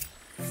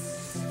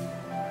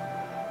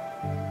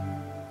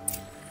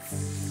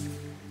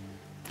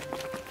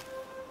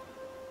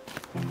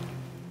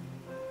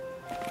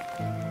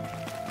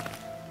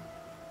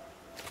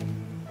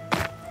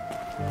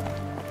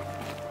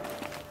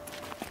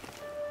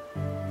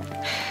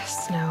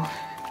 Snow.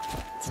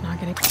 It's not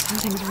gonna—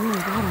 Something's really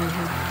bothering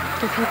him.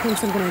 If he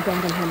thinks I'm gonna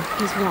abandon him,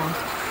 he's wrong.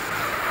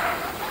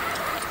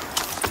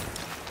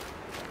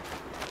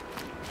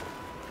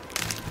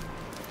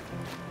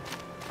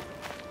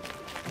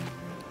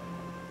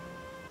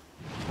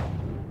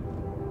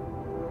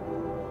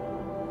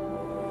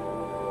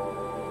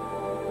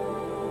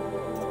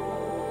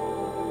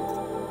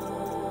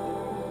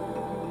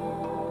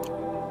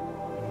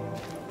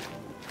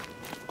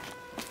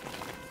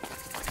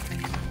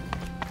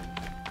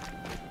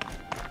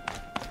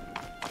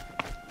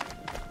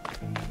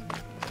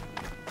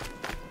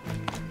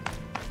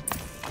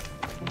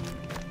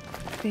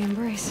 The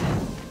Embrace.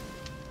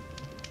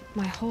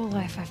 My whole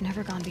life, I've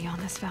never gone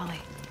beyond this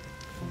valley.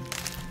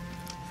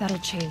 That'll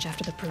change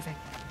after the proving.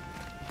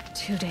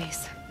 2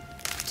 days.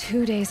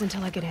 2 days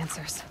until I get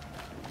answers.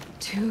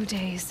 2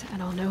 days,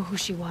 and I'll know who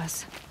she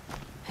was.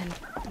 And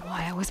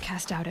why I was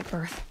cast out at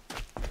birth.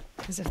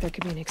 As if there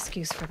could be an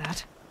excuse for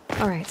that.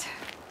 Alright,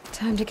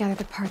 time to gather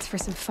the parts for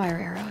some fire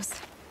arrows.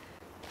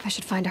 I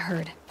should find a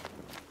herd.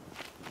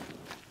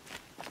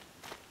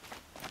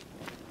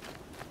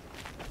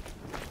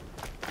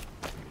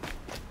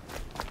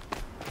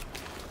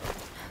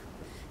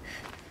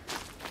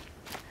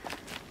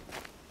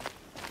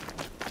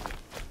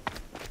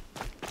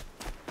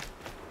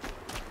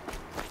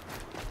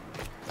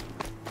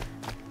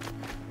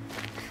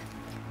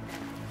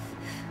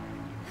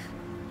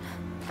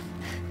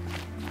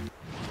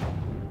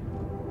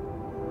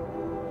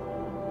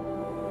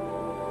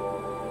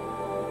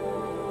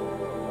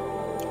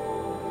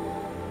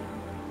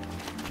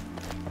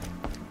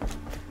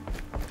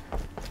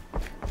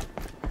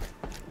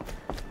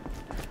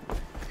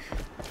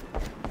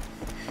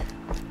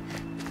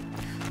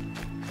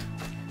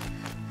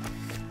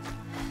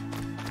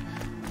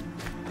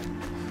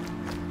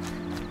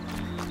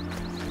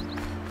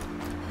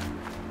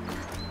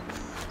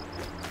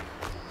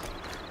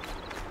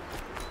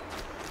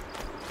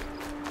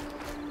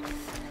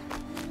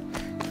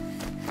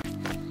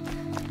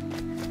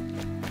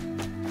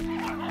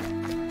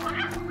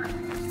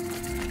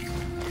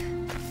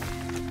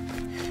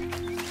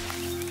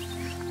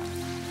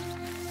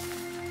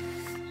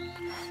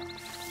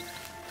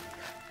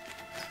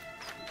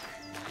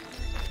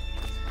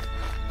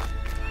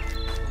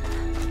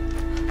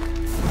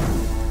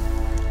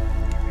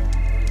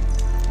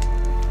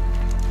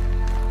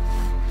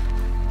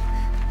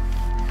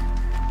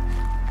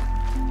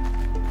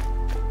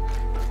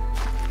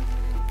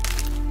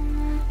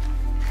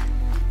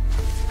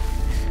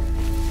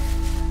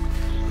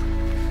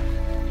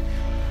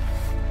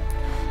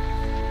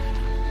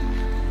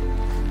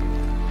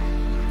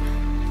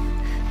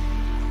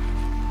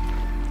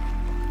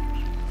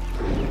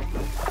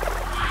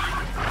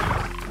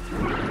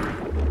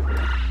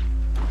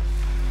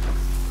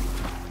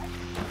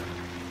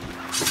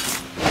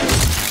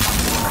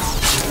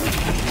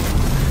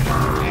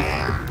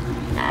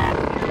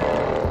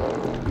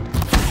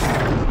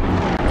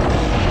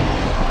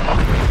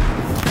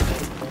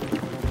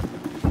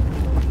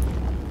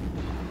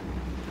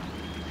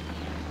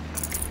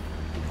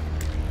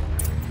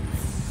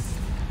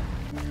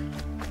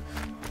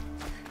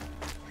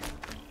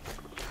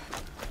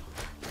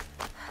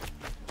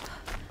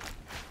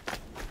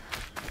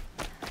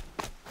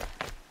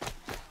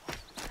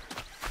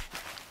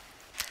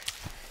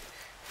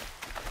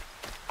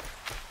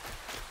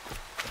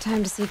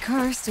 Time to see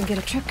Karst and get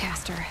a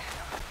tripcaster.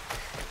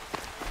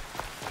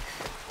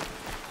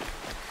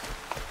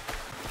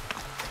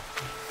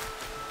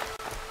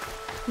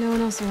 No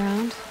one else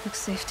around. Looks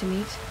safe to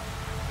meet.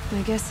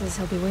 My guess is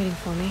he'll be waiting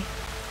for me.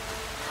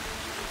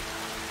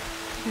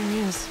 There he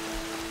is.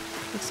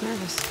 Looks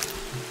nervous.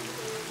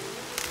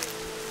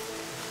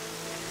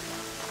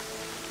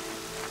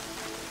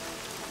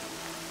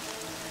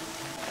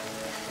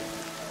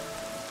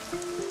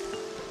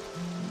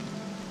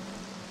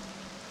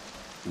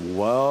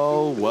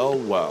 Well, well,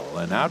 well.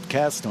 An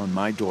outcast on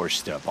my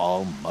doorstep.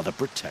 All mother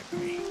protect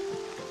me.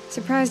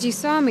 Surprised you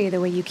saw me the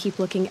way you keep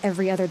looking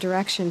every other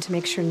direction to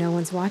make sure no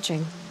one's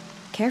watching.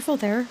 Careful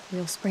there,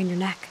 you'll sprain your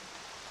neck.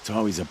 It's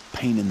always a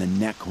pain in the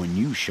neck when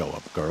you show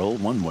up, girl,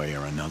 one way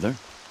or another.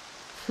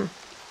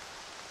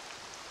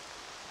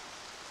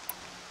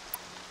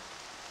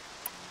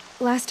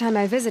 Last time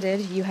I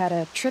visited, you had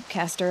a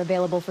tripcaster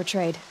available for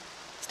trade.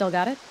 Still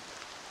got it?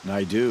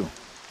 I do.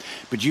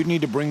 But you'd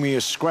need to bring me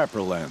a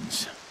scrapper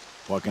lens.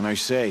 What can I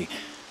say?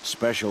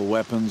 Special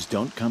weapons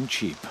don't come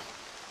cheap.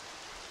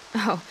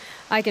 Oh,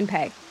 I can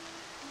pay.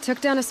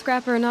 Took down a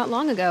scrapper not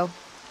long ago.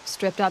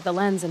 Stripped out the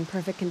lens in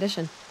perfect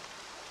condition.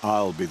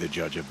 I'll be the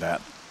judge of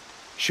that.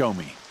 Show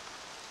me.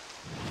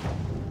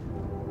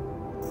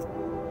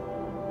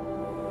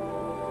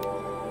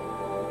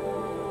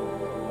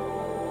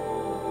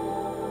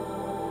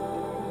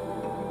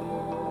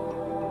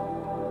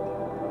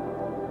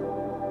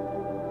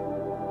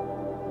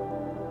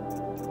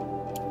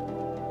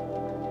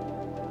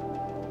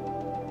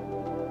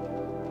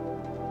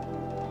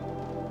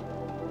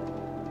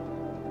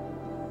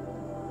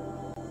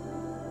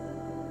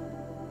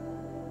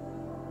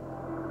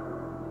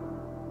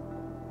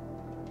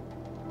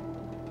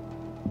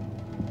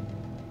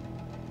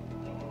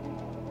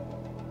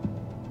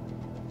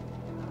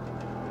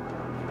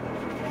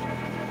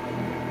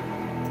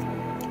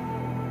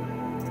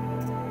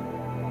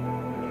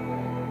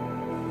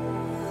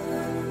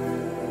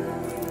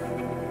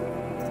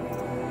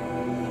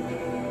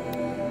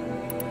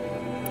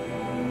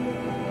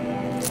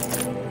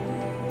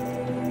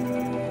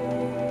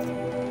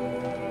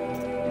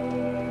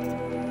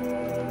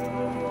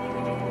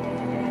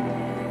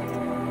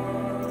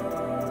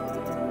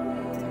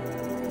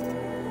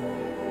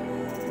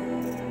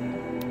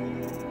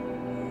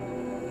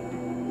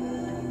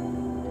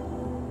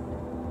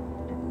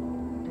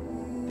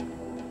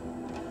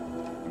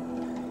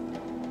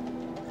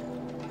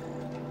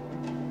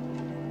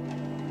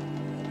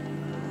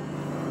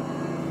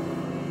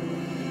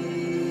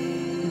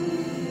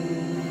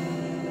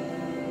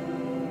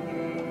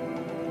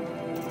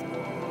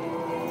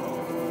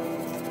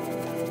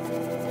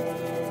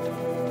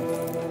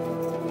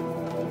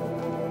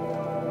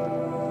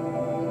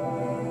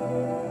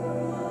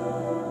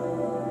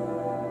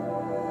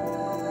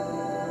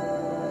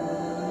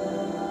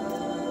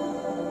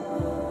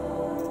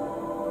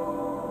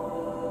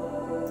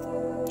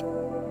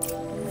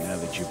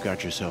 you've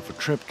got yourself a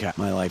trip cap.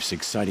 My life's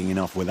exciting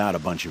enough without a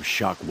bunch of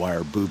shock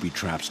wire booby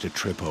traps to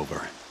trip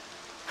over.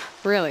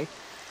 Really?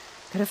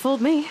 Could have fooled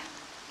me.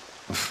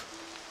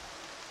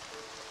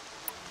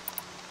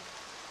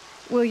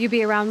 Will you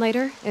be around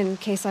later, in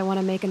case I want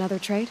to make another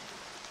trade?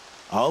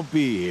 I'll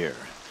be here.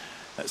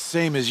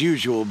 Same as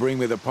usual, bring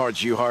me the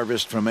parts you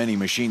harvest from any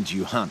machines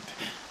you hunt.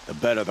 The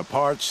better the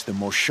parts, the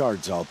more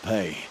shards I'll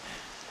pay.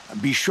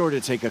 Be sure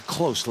to take a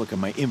close look at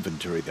my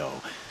inventory,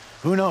 though.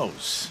 Who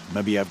knows?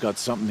 Maybe I've got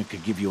something that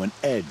could give you an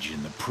edge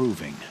in the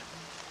proving.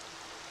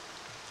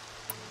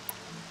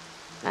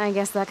 I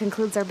guess that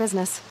concludes our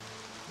business.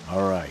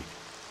 All right.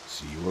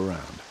 See you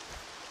around.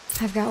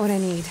 I've got what I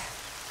need.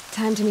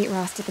 Time to meet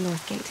Rost at the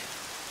North Gate.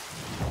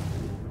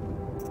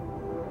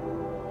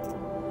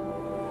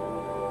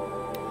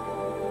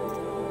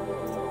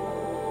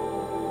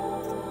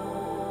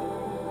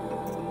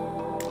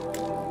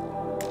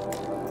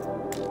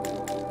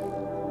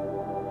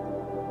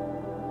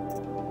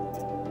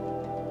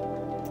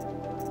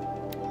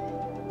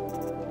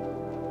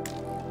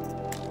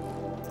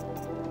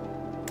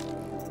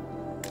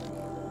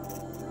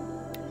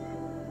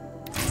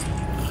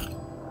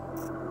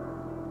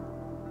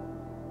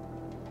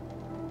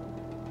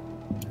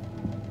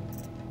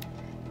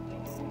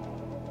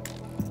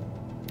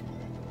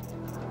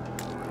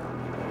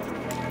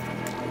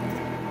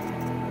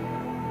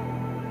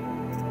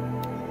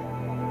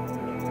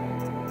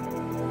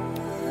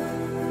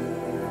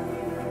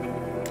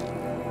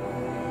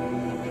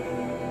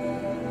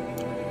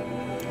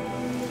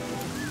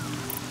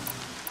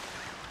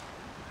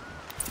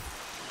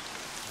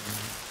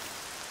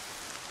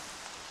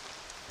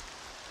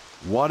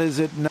 What is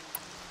it now?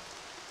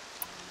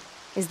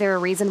 Is there a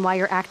reason why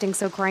you're acting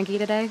so cranky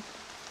today?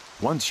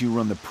 Once you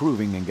run the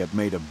proving and get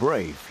made a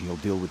brave, you'll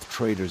deal with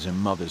traitors in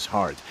Mother's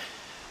Heart.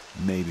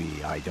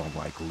 Maybe I don't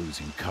like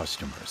losing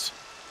customers.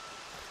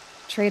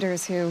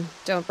 Traitors who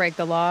don't break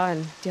the law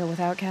and deal with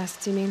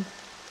outcasts, you mean?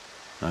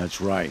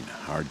 That's right.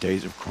 Our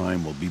days of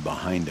crime will be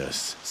behind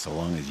us, so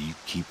long as you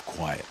keep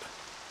quiet.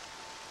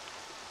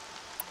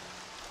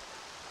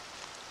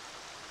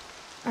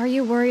 Are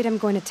you worried I'm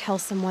going to tell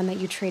someone that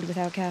you trade with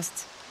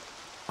outcasts?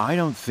 I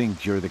don't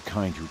think you're the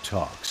kind who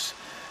talks,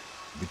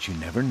 but you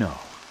never know.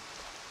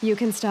 You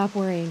can stop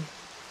worrying.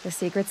 The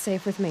secret's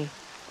safe with me.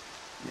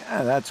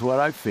 Yeah, that's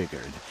what I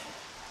figured,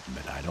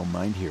 but I don't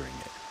mind hearing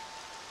it.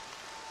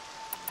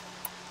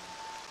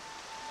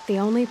 The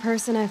only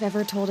person I've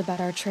ever told about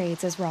our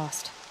trades is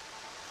Rost.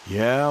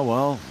 Yeah,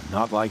 well,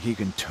 not like he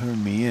can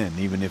turn me in,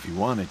 even if he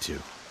wanted to.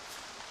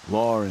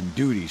 Law and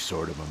duty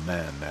sort of a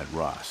man, that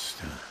Rost.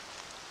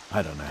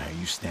 I don't know how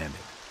you stand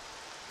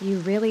it. You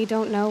really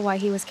don't know why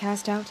he was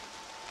cast out?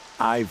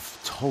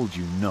 I've told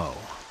you no.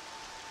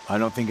 I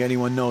don't think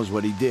anyone knows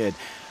what he did,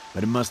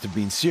 but it must have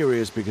been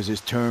serious because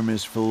his term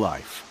is for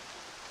life.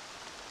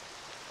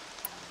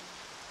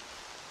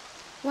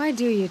 Why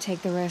do you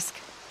take the risk,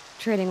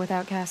 trading with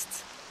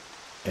outcasts?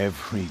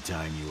 Every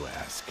time you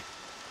ask.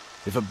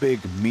 If a big,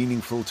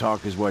 meaningful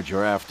talk is what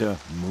you're after,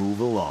 move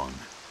along.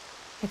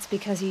 It's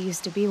because you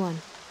used to be one,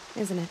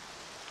 isn't it?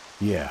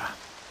 Yeah.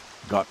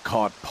 Got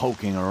caught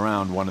poking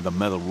around one of the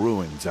metal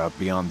ruins out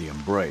beyond the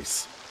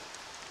Embrace.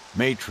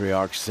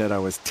 Matriarch said I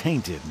was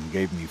tainted and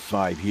gave me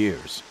 5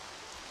 years.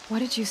 What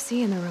did you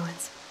see in the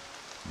ruins?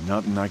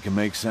 Nothing I can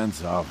make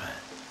sense of.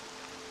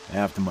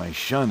 After my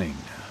shunning,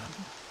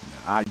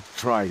 I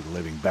tried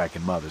living back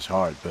in Mother's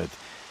Heart, but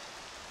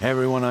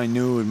everyone I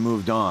knew had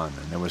moved on,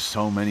 and there were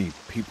so many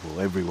people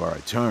everywhere I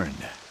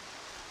turned.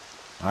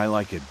 I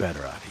like it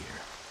better out here.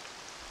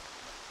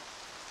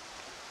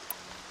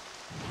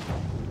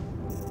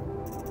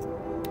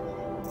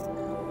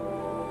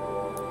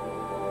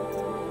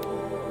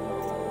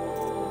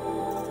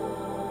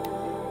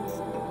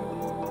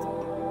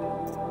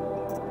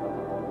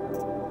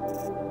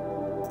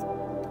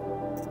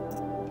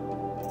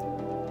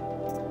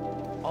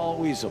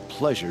 Always a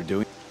pleasure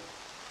doing.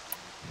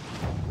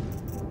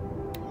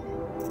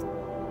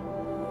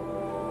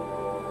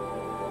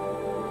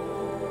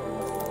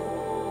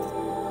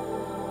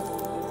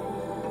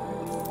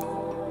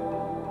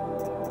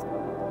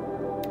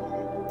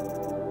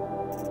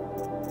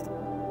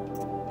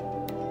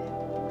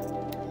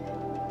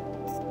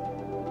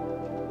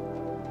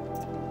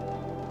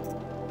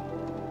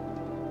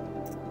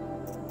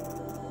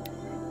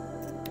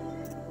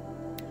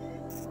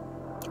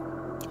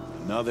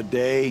 Another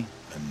day,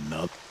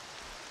 another.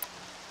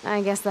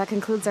 I guess that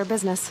concludes our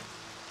business.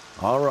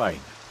 All right,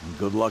 and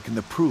good luck in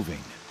the proving.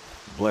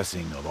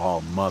 Blessing of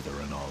All Mother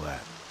and all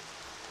that.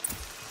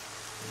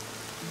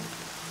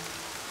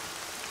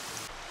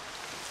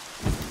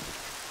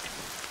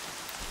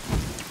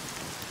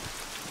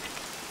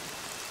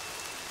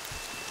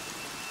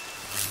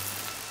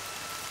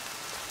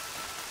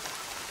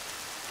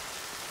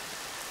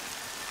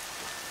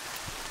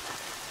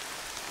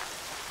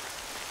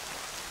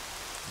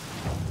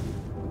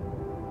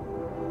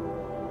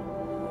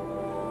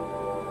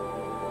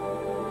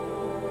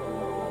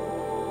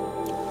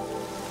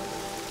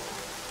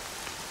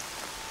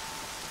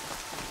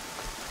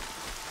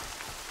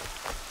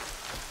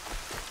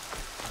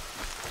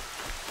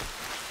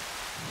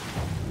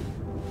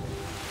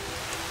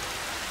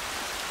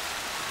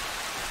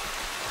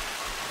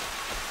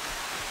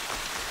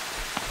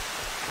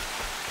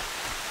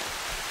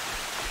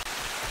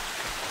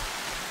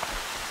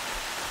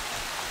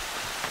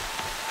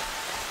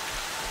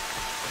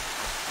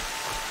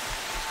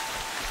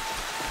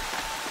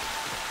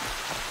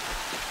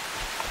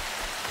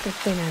 Good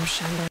thing I'm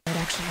shunned or I'd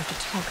actually have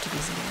to talk to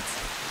these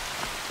idiots.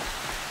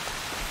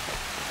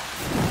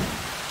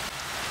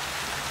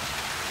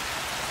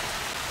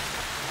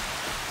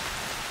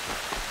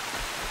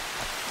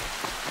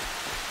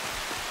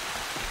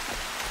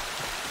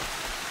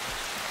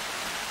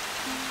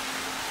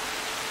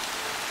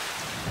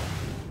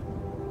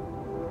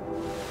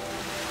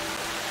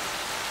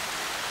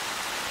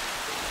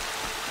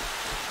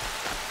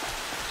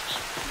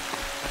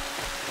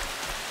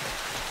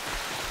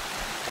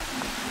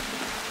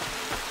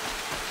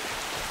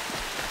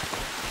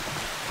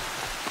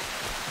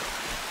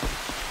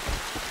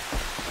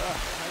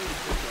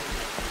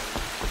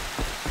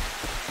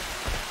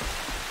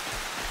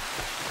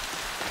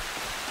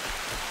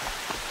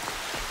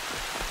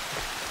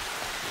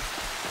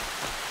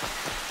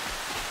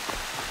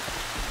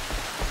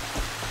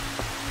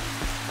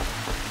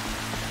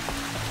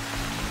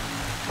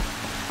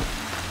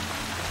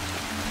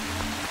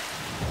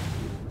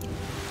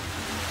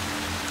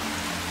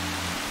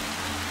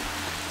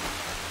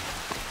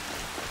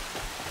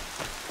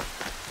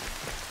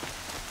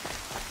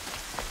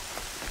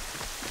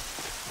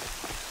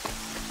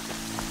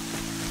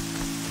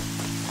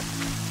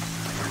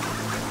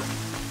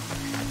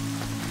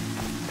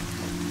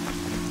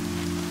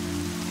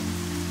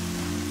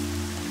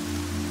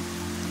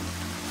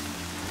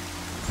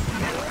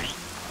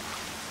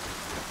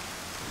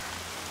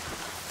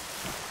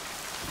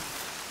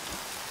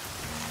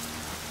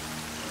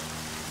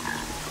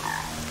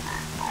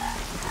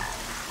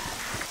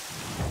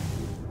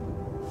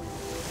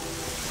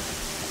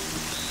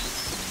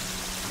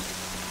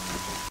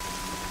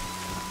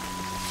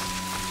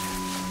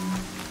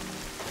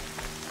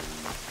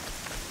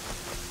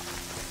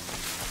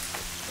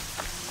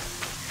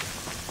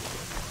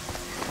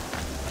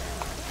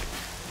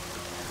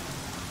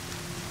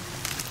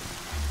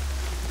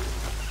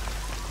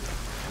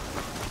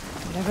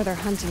 Whatever they're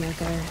hunting out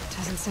there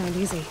doesn't sound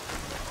easy.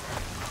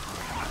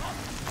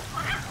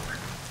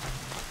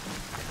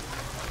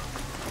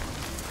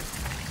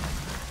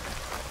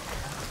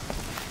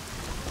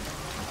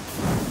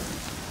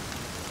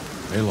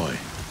 Aloy,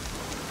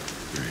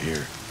 you're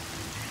here.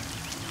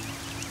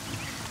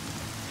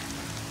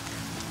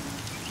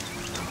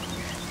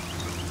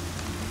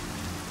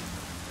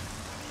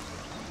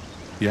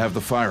 You have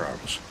the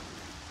firearms.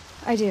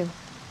 I do.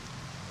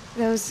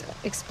 Those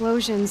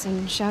explosions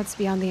and shouts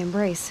beyond the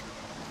embrace.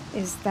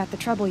 Is that the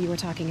trouble you were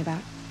talking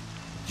about?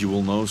 You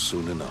will know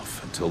soon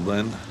enough. Until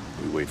then,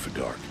 we wait for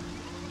dark.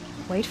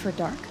 Wait for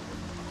dark?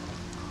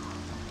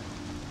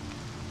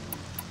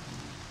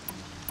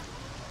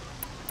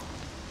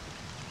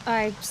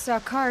 I saw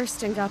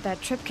Karst and got that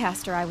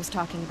tripcaster I was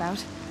talking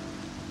about.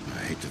 I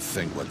hate to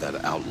think what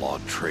that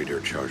outlawed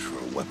trader charged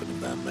for a weapon of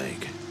that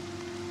make.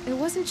 It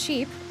wasn't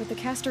cheap, but the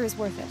caster is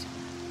worth it.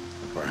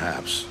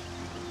 Perhaps.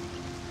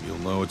 You'll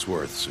know it's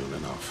worth soon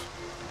enough.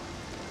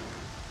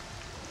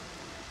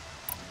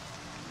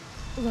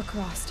 Look,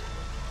 Rost.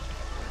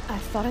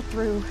 I've thought it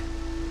through,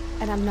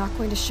 and I'm not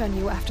going to shun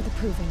you after the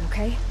proving,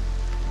 okay?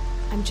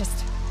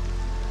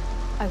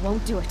 I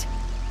won't do it.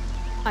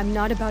 I'm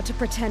not about to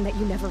pretend that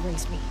you never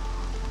raised me.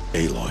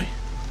 Aloy,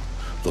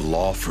 the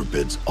law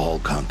forbids all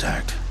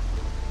contact.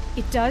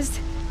 It does,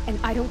 and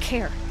I don't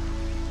care.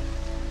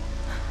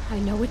 I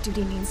know what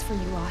duty means for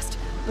you, Rost,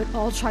 but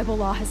all tribal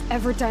law has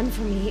ever done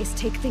for me is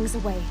take things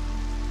away.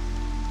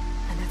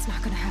 And that's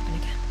not gonna happen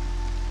again.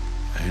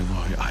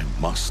 Aloy, I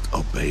must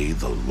obey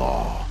the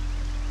law.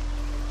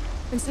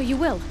 And so you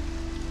will.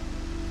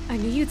 I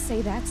knew you'd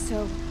say that,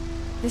 so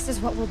this is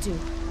what we'll do.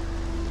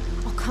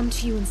 I'll come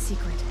to you in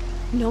secret.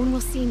 No one will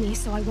see me,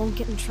 so I won't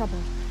get in trouble.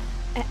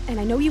 And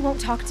I know you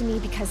won't talk to me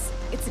because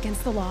it's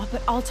against the law,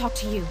 but I'll talk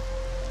to you.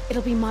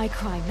 It'll be my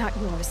crime, not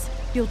yours.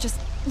 You'll just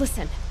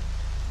listen.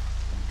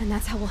 And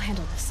that's how we'll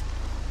handle this.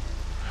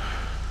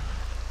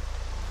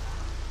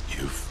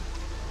 You've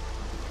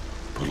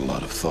put a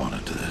lot of thought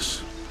into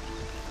this.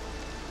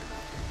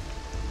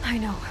 I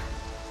know.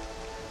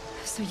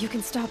 So you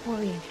can stop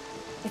worrying.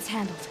 It's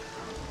handled.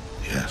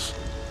 Yes.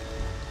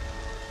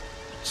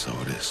 So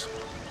it is.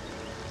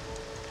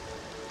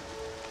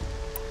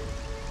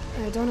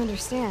 I don't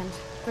understand.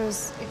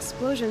 Those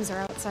explosions are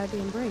outside the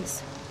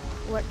embrace.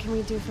 What can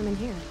we do from in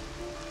here?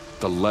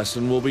 The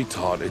lesson will be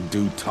taught in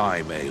due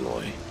time,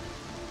 Aloy.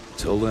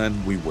 Till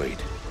then, we wait.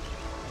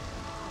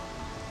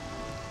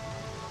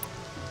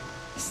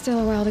 Still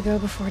a while to go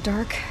before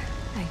dark.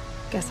 I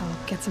guess I'll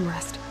get some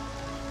rest.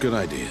 Good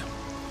idea.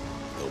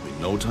 There'll be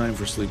no time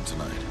for sleep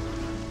tonight.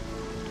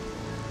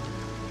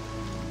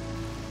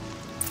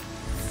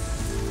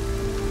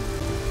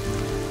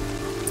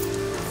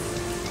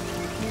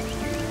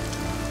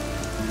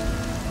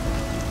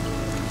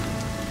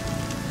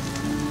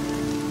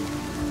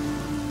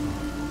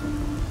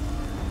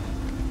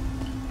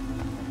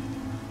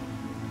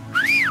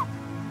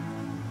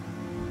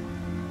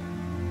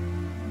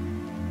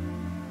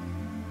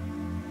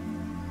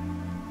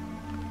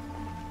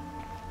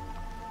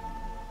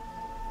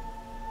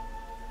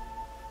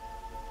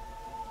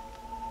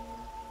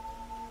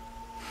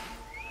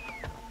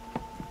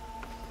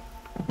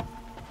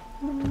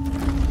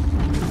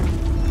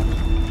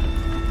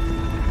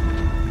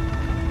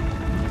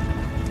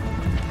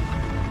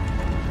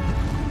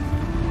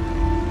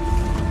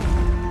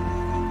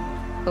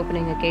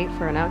 opening a gate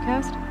for an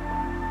outcast?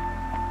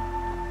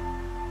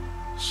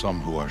 Some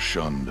who are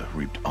shunned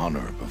reaped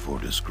honor before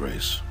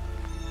disgrace.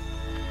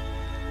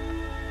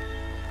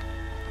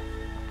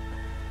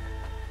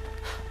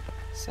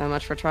 So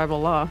much for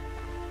tribal law.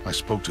 I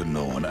spoke to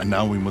no one, and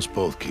now we must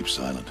both keep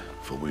silent,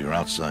 for we are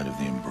outside of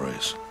the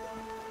embrace.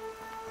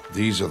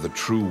 These are the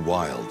true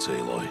wilds,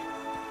 Aloy,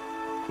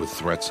 with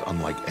threats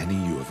unlike any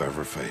you have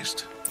ever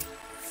faced.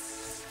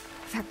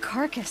 That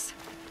carcass.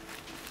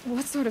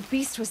 What sort of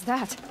beast was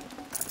that?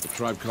 The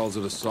tribe calls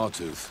it a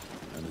sawtooth,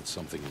 and it's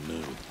something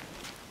new.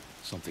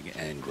 Something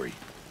angry.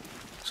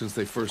 Since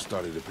they first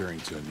started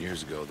appearing 10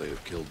 years ago, they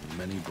have killed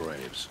many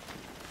braves.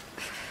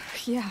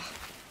 Yeah.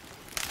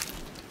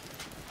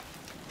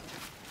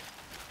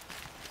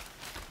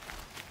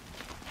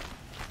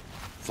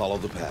 Follow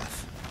the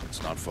path.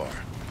 It's not far.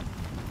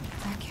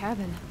 That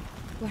cabin.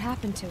 What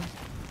happened to it?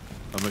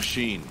 A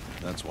machine,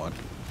 that's what.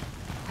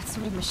 What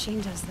sort of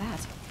machine does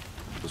that?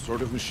 The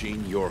sort of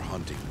machine you're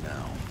hunting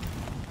now.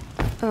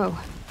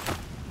 Oh.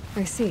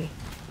 I see.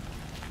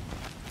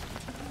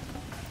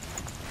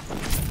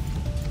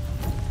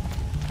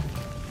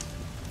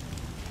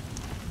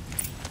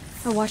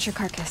 I'll watch your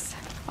carcass.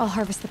 I'll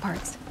harvest the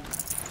parts.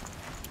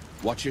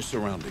 Watch your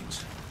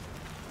surroundings.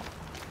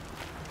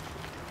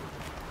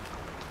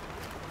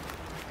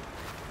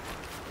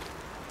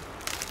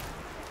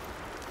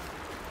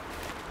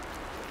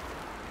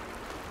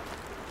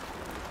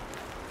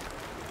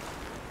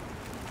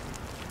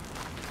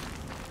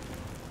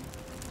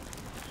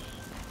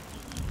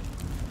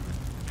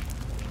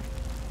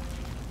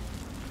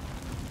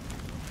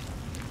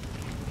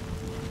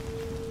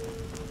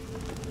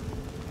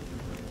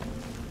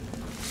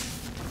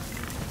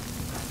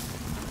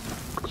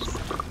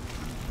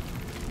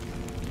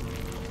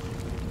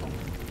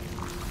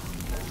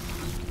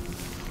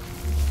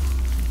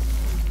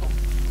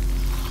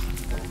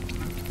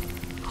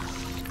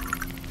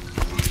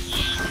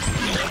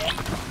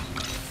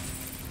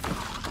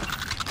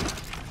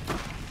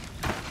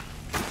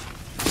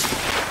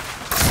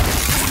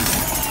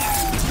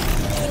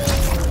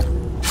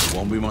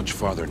 Won't be much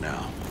farther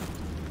now.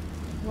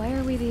 Why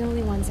are we the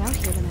only ones out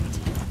here tonight?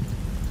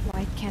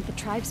 Why can't the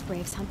tribe's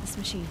braves hunt this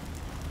machine?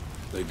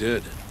 They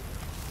did.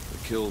 The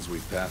kills we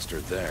passed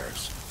are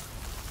theirs.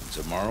 And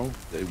tomorrow,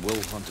 they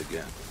will hunt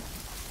again.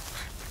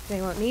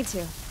 They won't need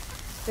to.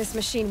 This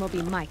machine will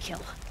be my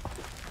kill.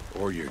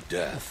 Or your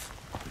death,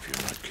 if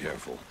you're not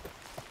careful.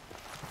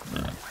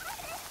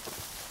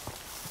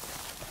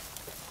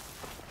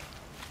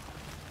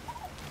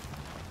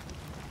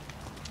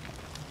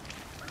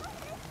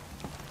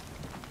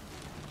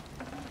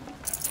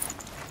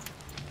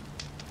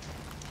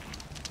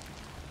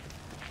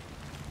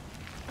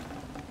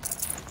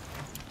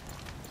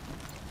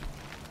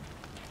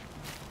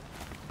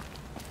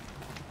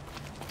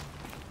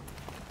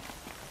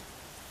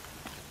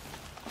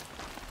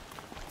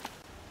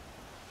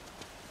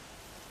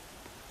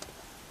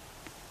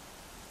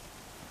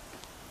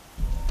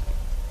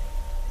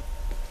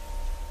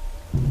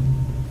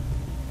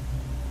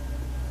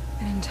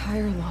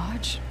 Entire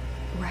lodge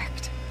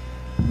wrecked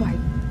by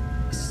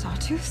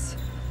sawtooths?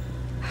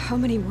 How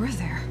many were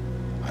there?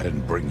 I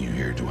didn't bring you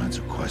here to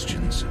answer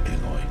questions,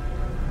 Aloy.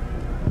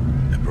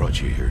 I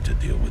brought you here to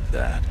deal with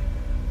that.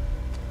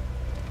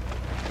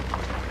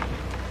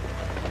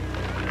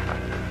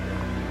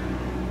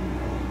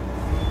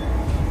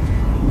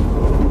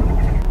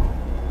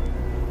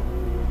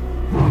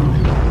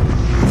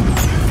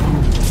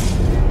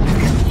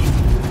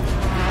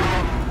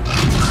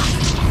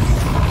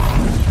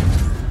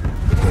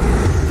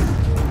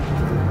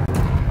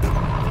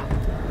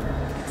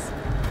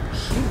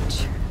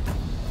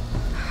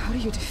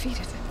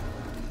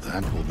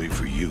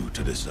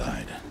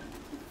 Decide.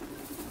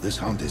 This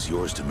hunt is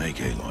yours to make,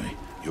 Aloy.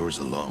 Yours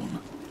alone.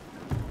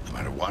 No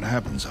matter what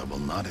happens, I will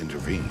not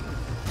intervene.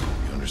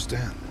 You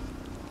understand?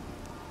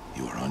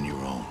 You are on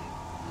your own.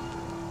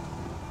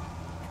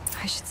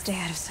 I should stay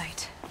out of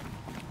sight.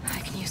 I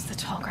can use the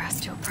tall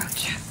grass to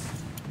approach.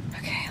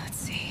 Okay, let's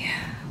see.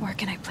 Where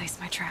can I place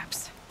my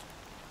traps?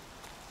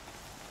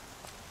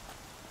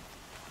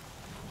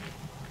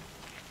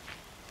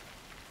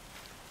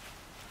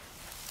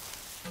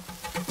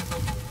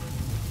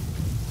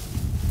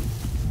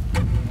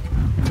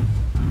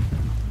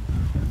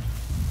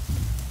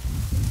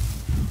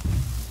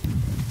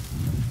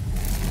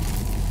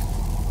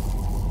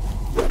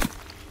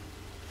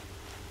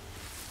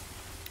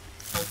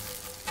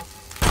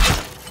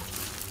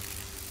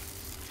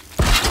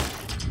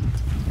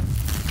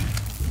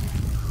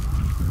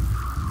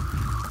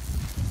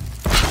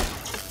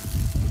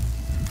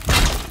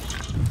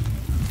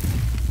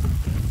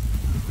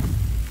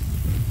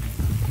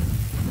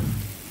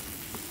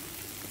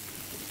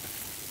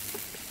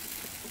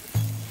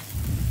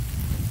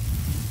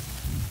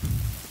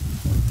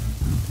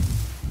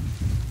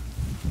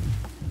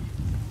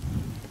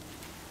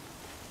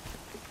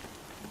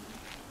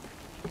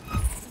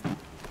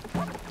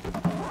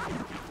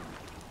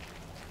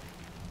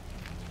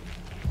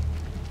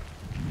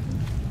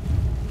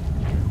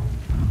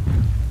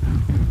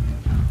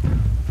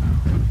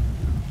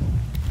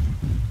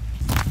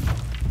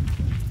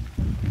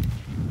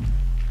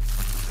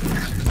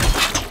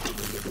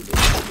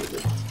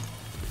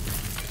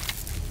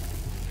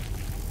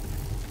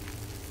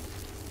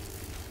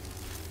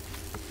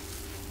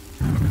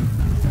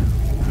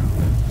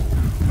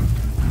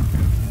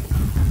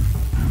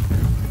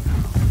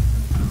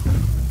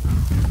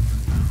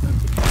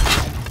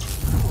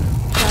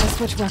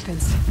 switch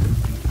weapons.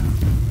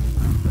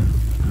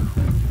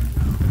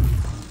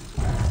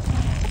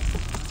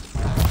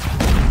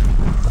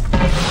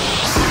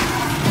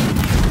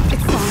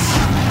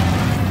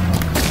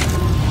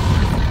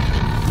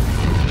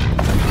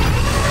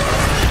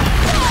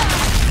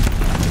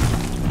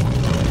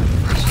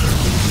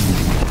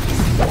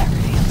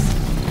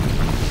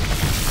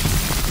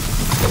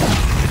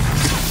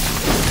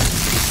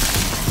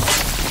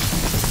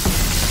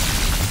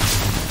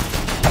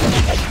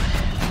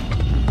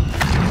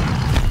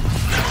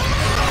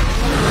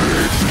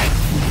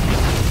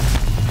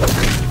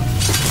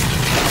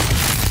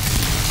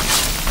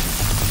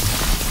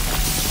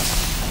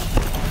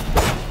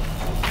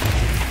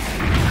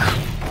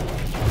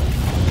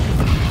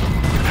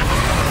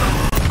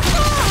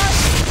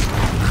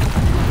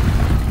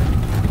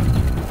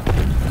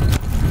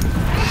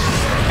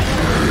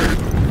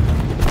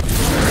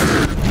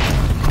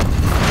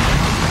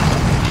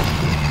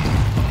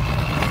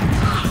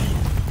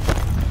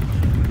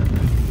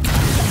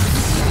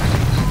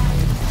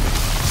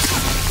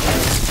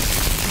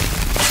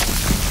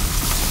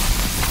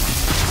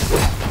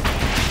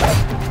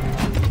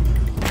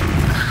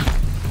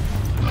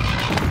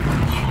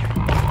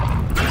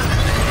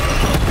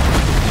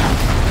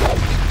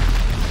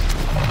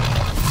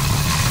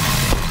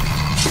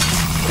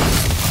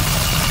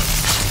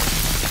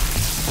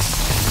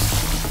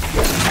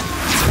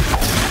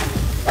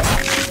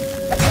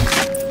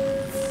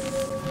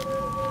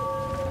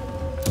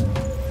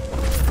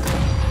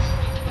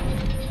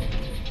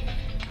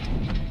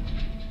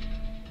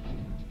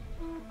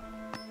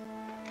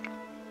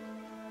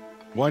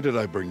 Why did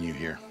I bring you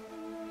here?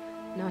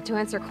 Not to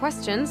answer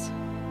questions.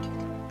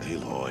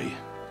 Aloy.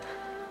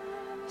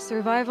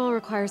 Survival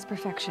requires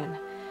perfection.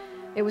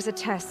 It was a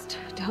test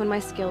to hone my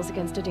skills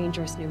against a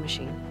dangerous new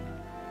machine.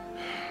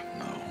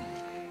 No.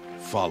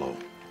 Follow.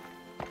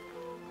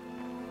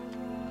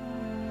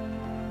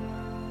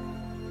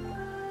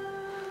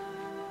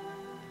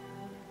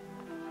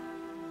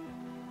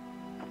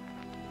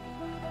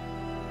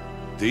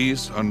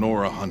 These are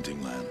Nora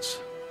hunting lands.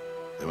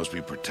 They must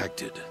be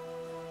protected.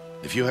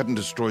 If you hadn't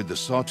destroyed the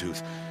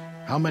Sawtooth,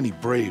 how many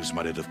Braves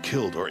might it have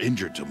killed or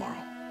injured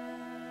tomorrow?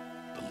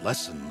 The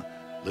lesson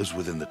lives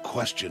within the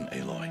question,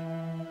 Aloy.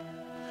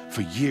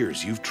 For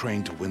years, you've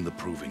trained to win the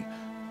Proving,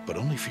 but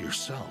only for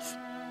yourself.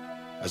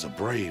 As a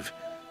Brave,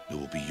 it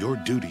will be your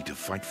duty to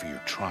fight for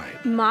your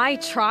tribe. My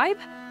tribe?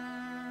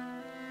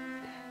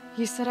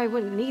 You said I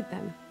wouldn't need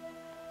them.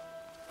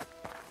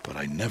 But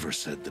I never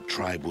said the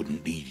tribe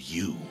wouldn't need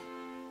you.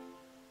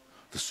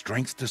 The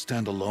strength to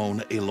stand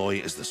alone,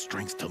 Aloy, is the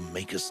strength to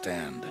make a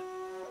stand.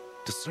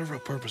 To serve a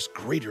purpose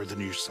greater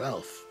than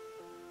yourself.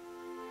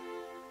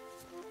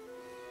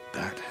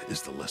 That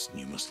is the lesson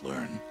you must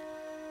learn.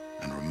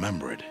 And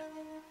remember it.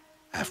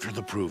 After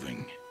the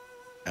Proving.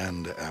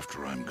 And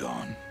after I'm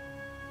gone.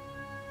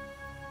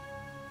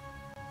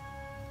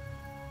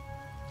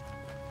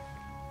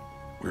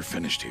 We're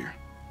finished here.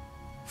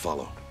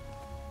 Follow.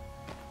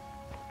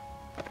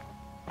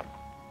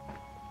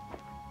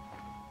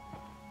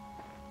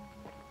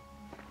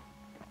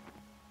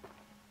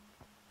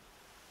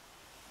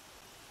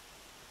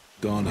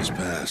 Dawn has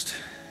passed.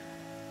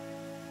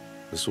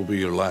 This will be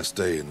your last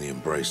day in the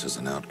Embrace as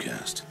an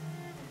outcast.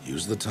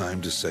 Use the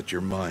time to set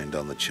your mind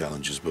on the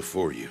challenges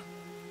before you.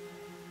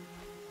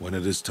 When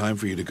it is time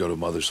for you to go to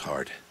Mother's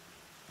Heart,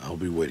 I'll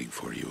be waiting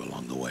for you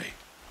along the way.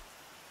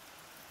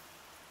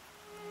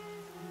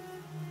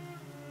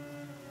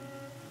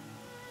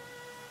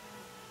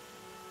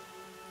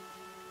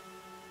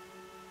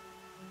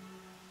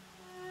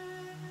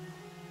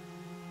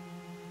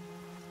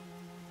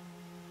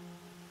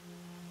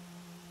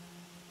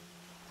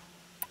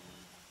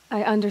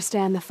 I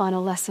understand the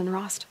final lesson,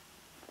 Rost.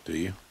 Do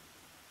you?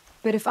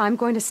 But if I'm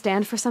going to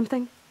stand for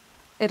something,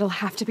 it'll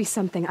have to be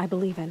something I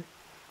believe in.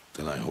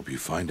 Then I hope you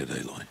find it,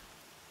 Aloy.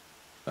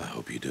 I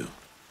hope you do.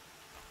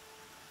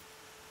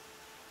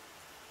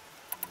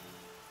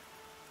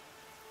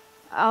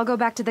 I'll go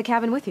back to the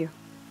cabin with you.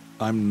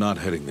 I'm not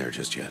heading there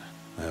just yet.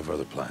 I have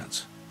other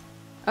plans.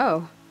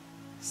 Oh,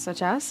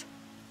 such as?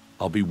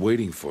 I'll be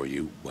waiting for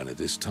you when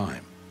it is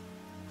time.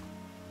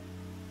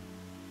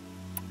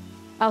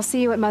 I'll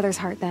see you at Mother's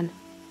Heart then.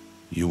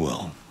 You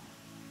will.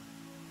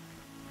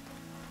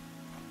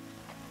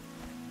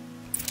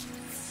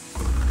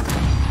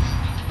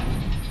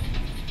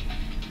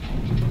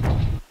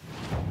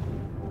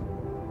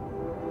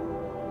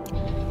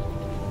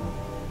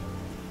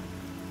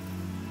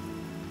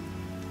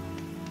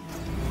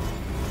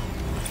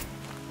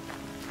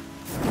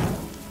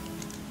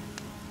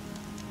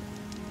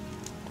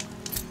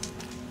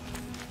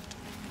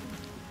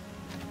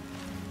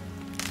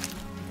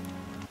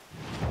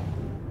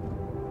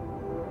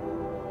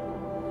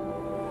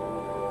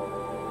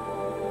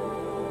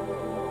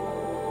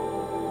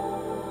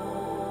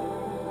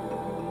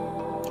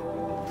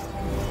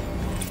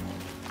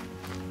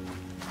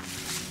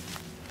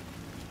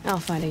 I'll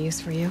find a use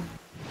for you.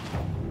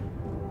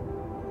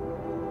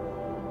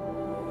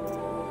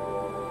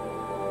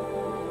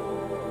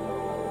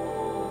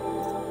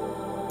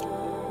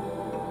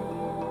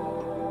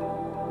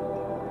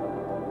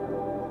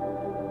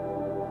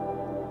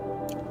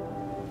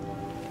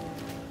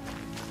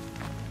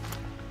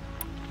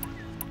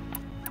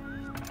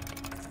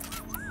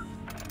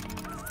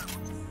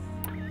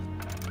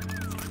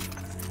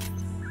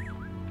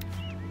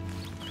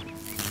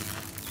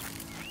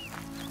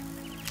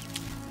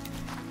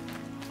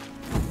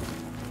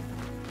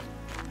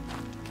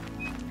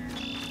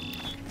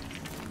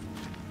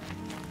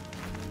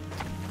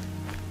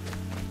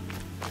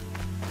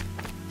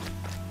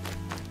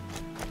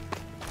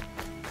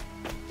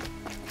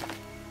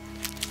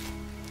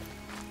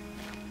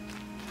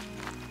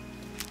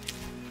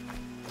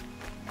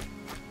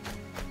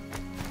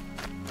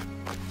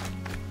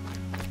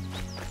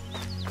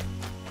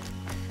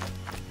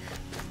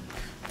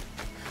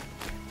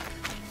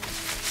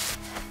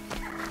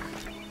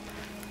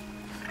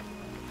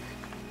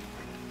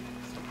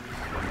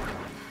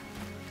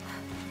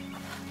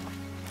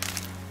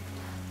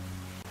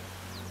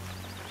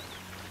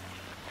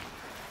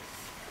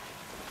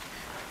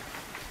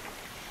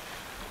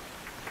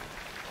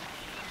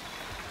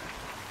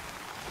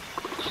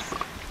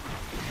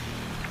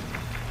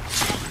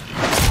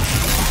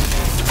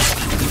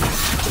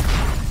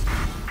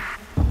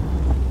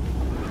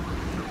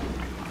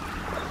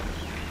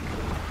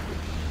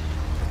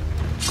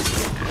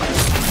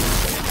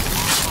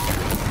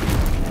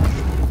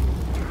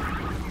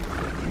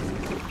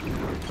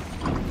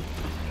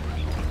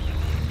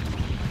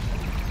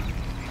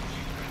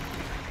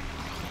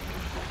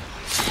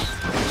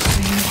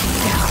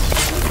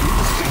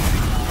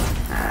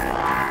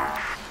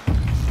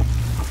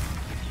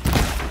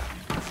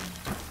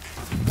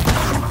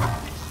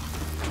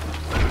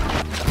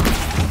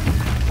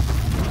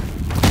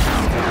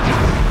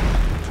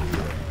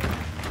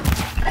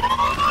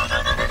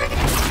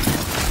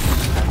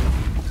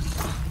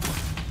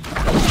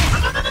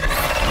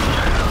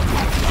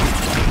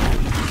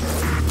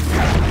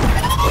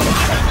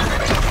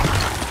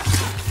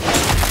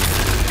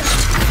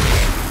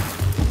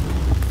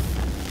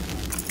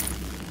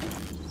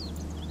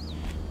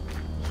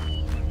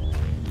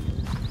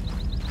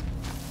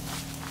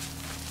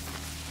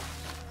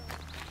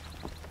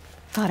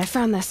 thought I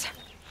found this.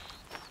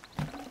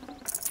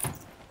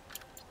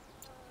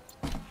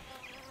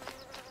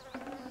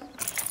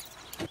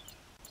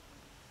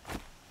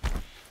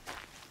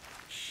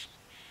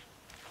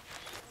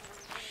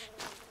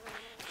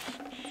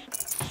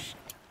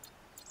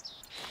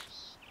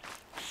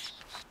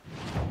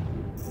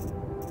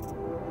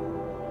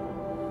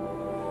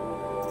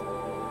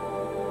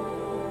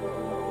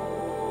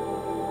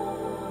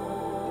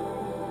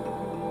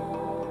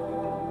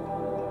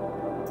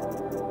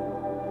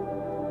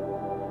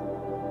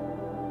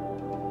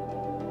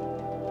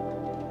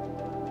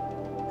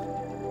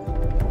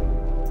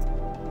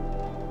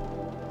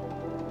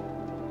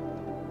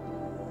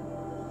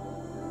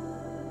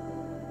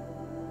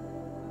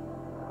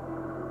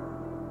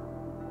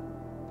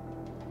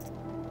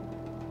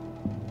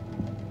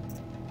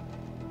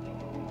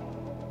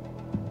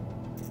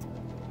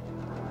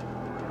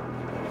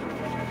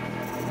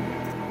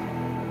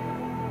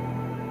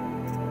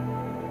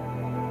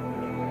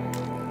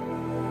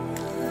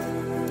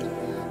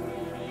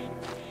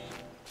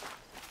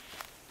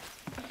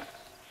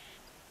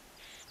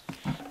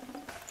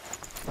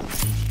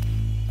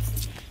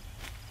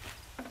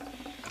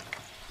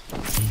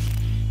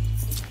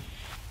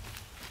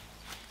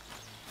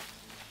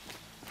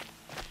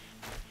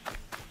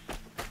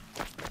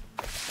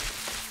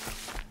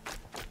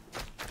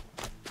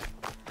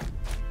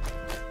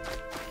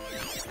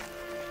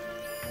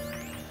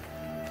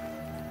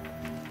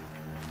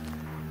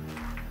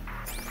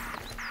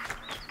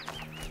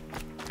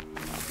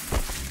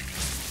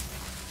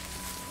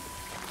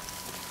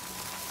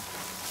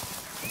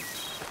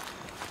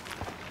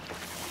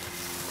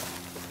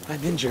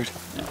 I'm injured.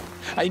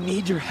 I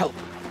need your help.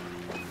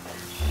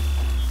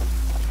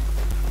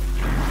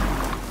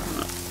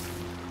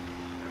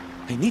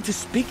 I need to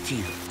speak to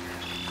you.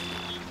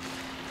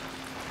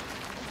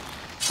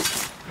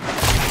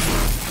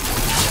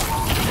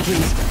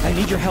 Please, I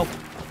need your help.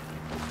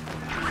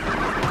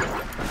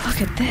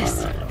 Look at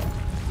this.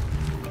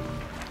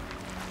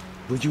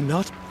 Will you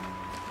not?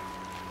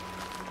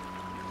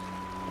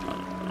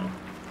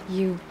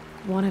 You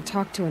want to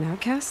talk to an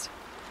outcast?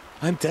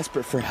 I'm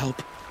desperate for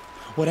help.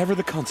 Whatever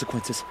the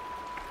consequences.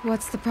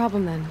 What's the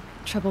problem then?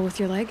 Trouble with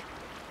your leg?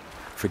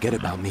 Forget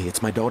about me.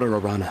 It's my daughter,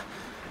 Arana.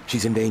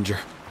 She's in danger.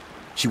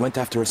 She went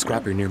after a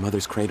scrapper near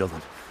Mother's cradle,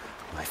 and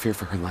I fear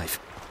for her life.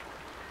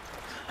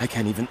 I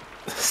can't even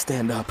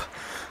stand up,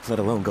 let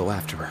alone go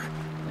after her.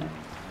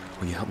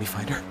 Will you help me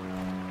find her?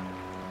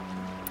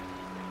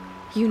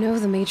 You know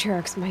the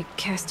matriarchs might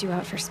cast you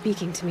out for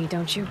speaking to me,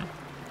 don't you?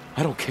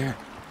 I don't care.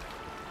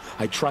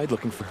 I tried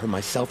looking for her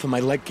myself, and my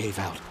leg gave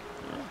out.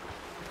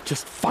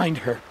 Just find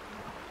her.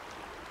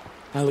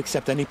 I'll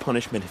accept any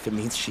punishment if it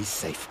means she's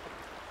safe.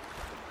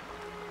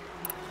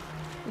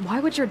 Why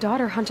would your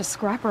daughter hunt a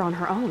scrapper on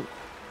her own?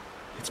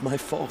 It's my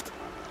fault.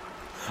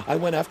 I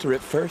went after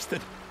it first,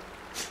 and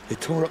it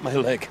tore up my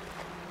leg.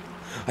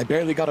 I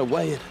barely got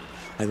away, and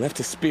I left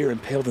a spear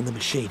impaled in the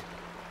machine.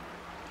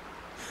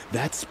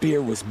 That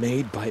spear was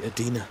made by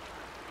Adina,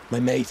 my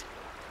mate,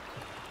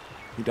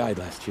 who died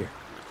last year.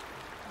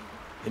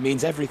 It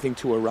means everything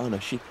to Arana.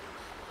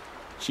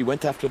 She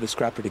went after the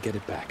scrapper to get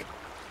it back.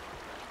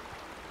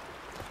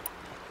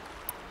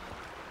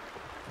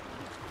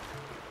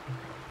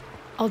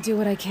 I'll do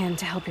what I can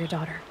to help your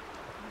daughter.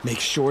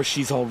 Make sure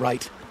she's all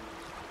right.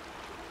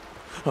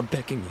 I'm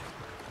begging you.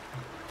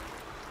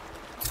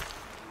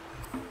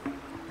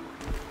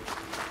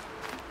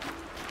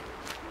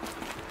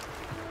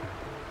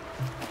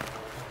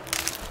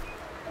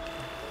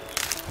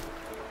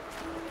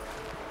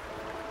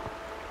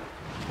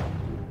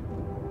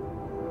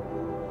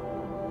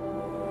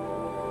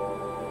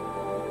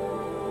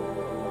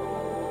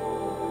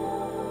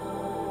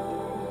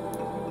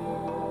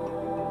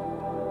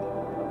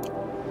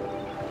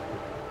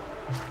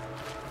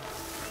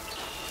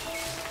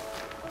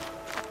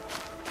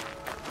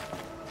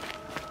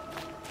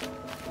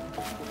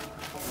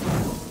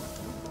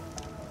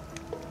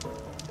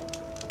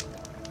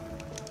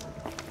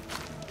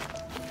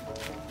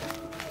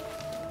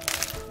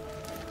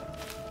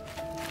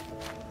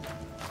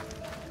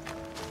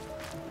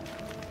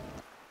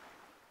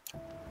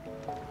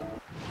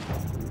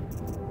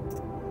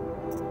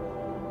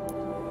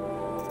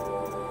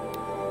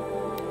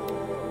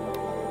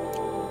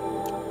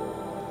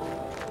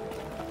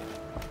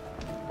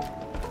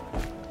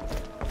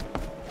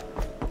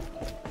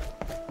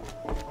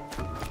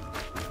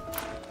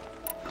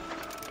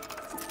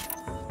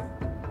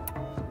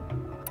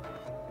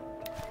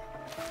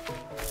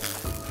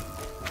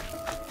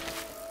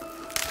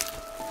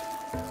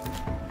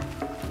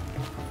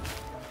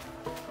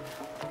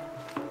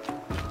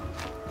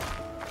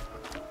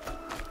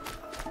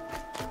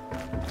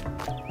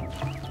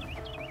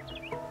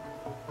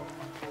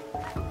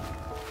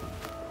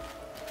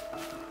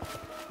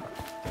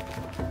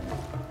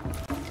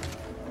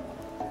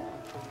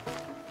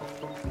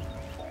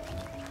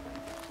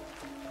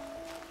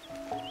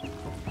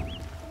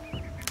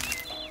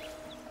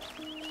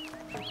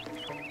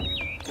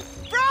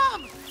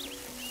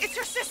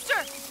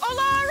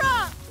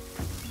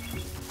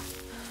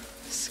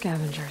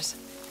 scavengers.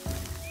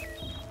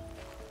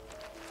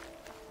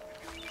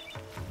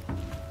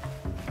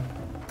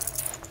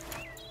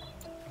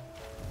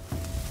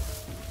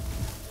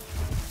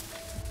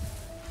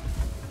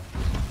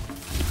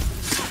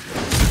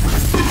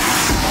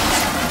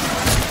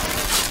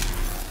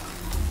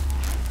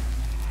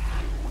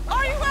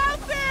 Are you out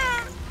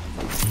there?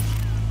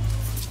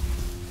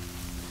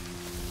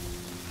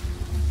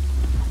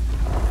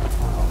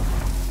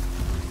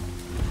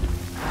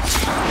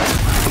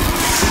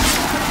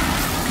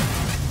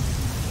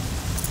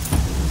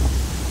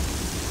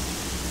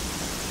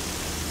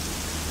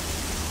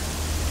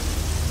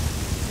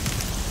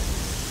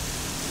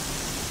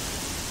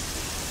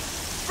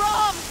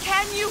 Brom,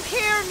 can you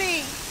hear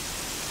me?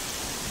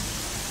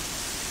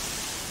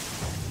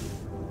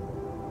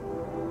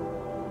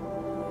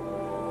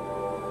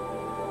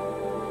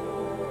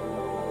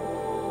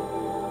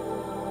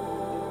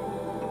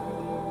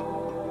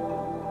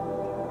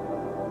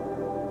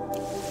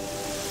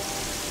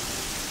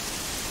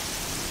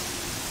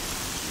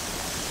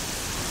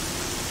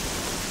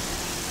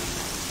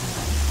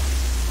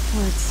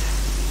 Woods,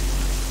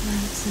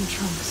 roots and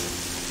trunks.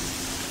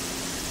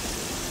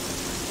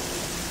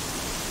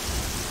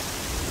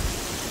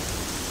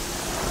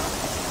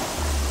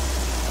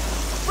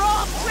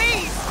 Brom,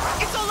 please!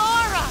 It's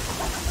Alara!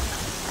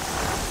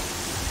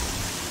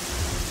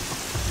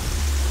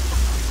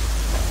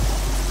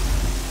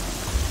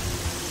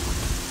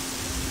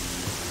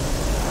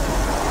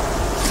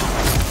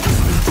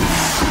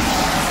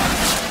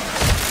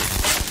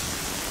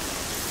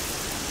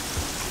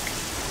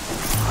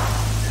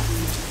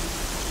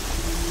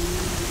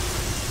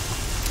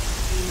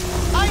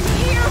 I'm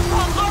here,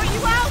 Brom! Are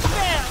you out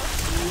there?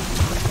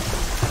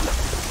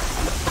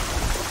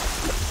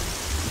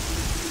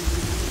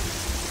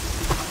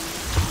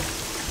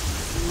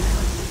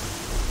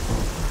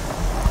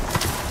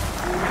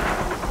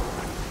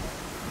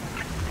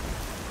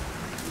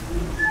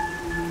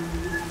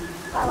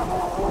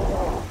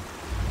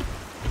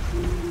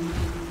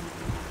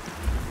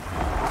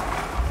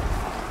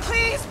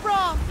 Please,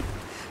 Brom!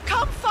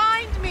 Come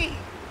find me!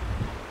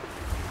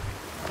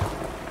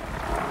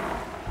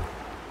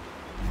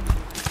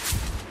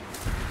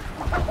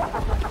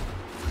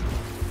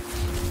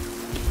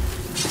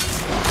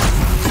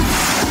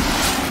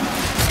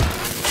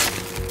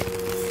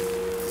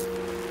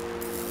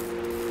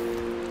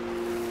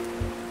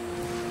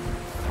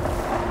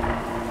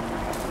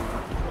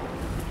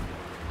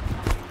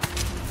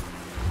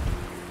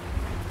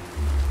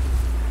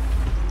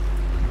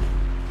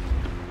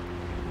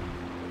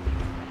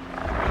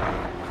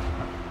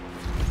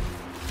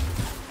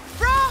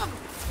 Brom!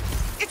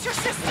 It's your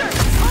sister!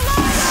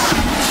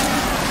 Alara!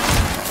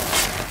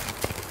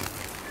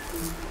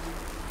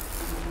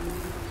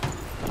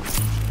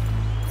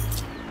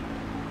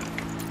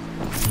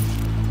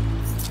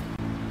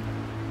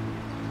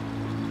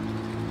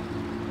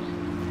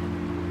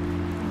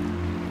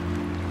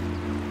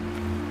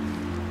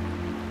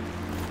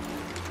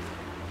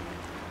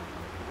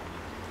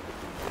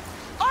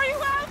 Are you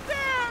out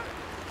there?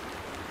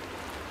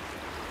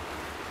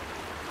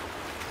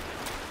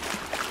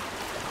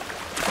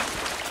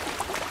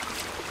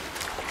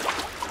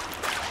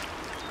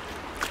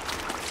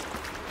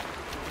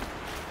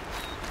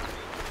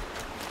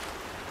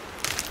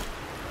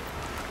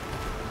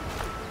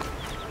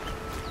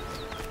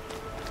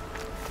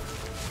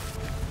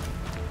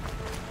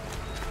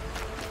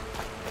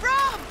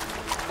 Brom!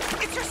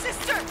 It's your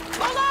sister!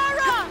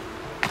 Alara!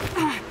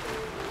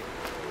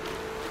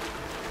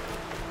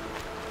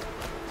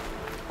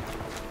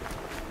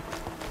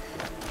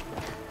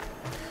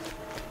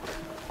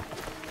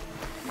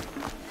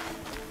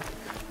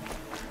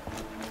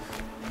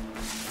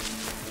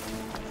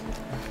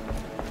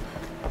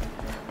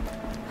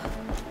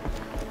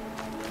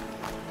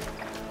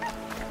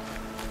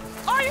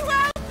 Are you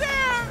out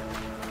there?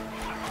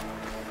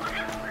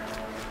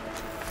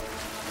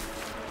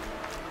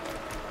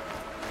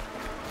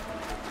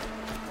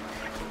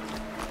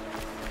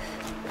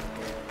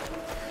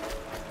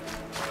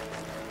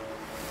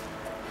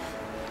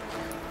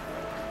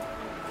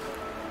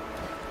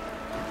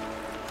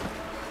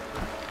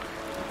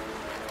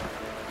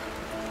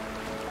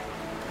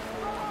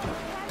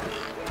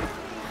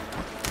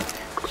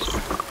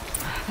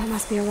 That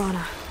must be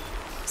Arana.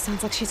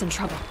 Sounds like she's in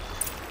trouble.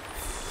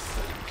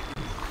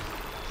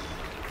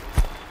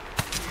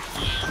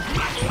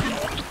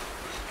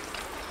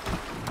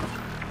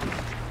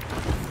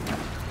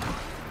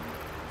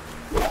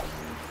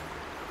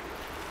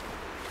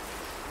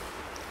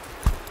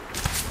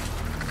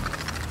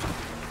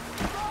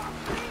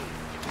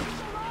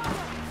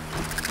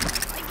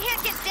 I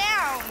can't get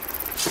down!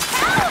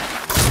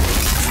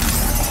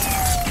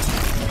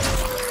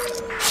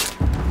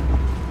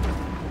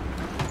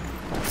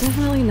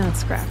 Definitely not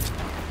scrapped.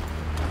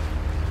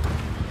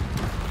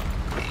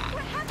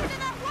 What happened to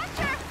that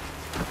watcher?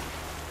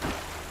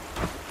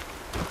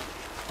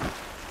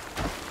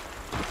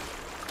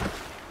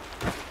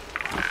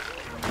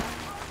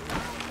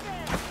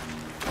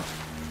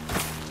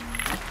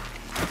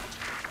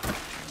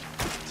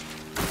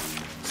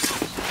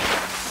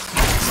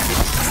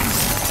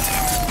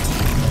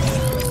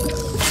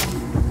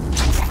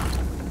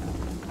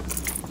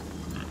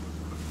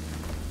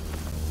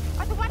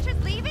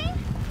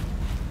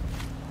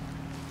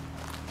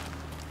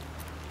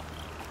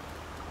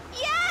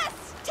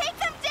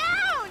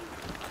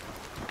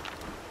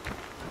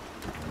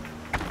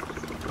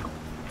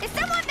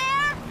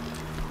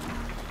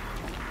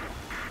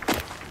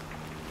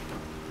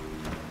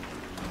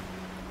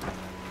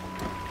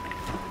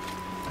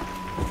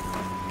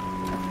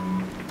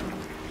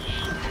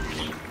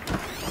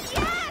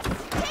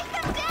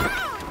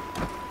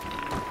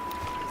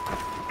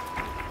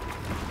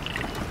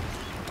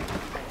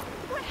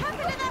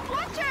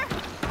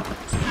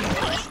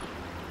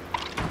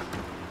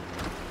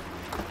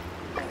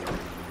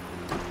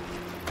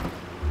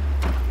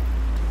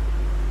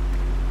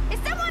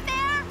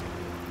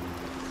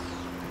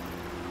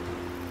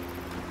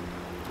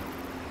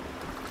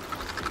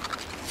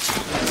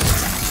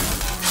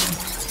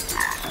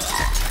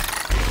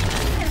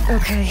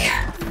 Okay.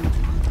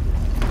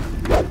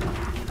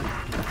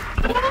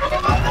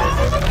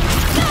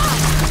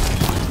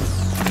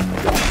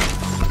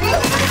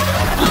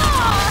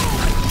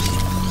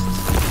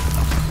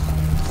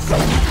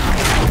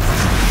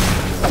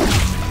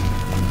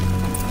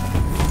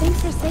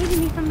 Thanks for saving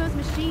me from those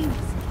machines.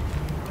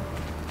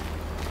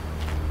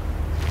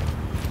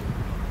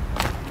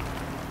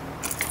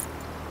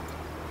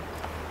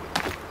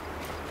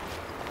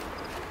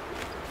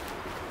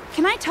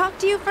 Can I talk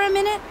to you for a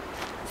minute?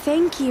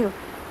 Thank you.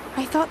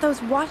 I thought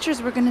those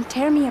Watchers were gonna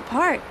tear me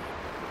apart.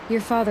 Your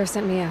father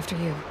sent me after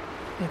you.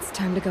 It's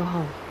time to go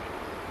home.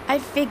 I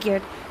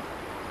figured.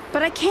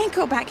 But I can't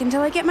go back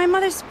until I get my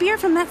mother's spear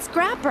from that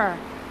scrapper.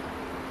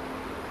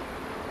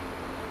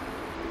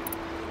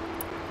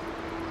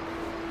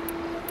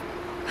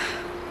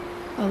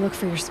 I'll look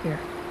for your spear.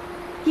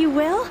 You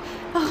will?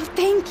 Oh,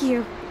 thank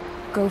you.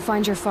 Go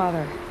find your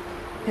father.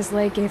 His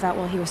leg gave out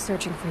while he was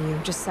searching for you,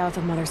 just south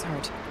of Mother's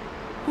Heart.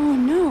 Oh,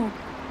 no.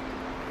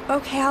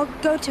 Okay, I'll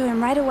go to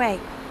him right away.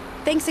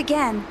 Thanks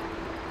again.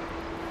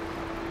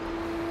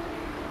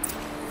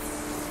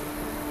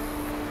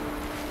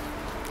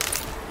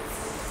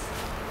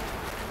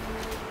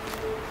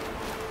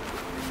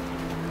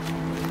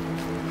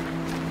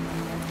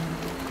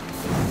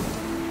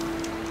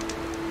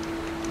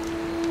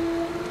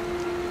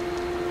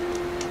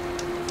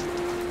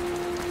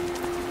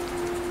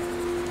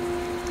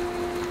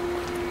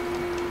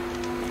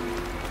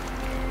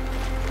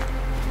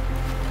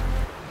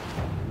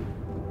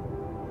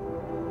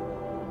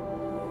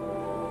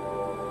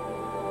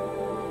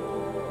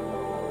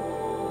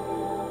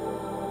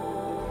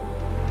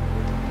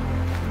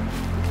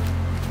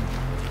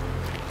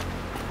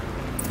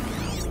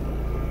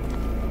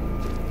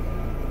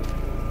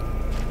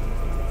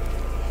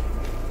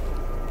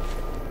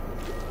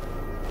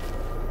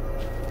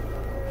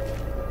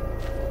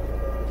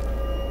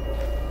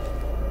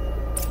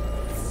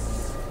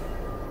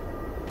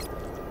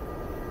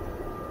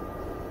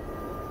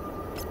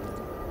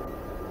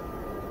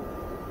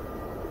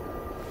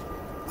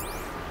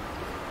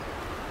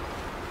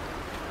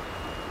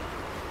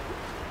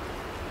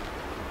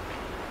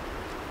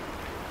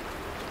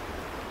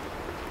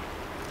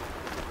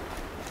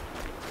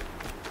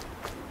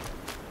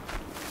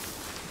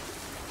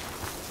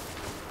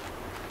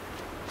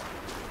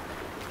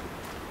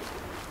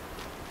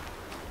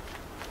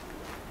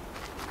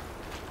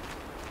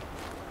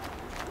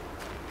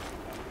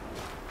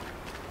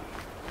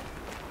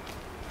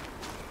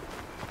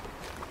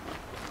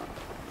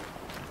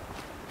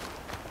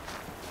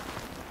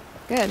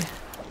 Good.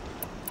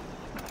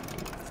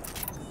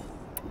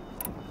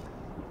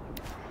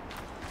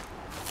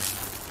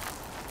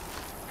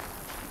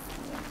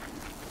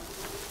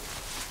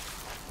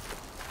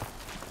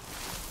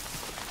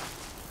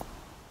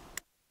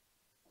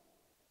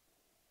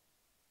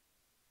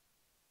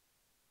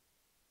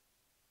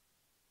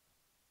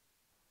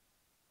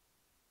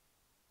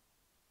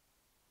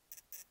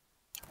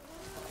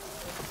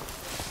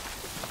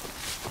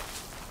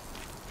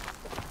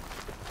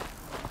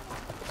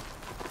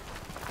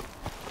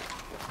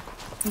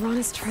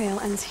 Rana's trail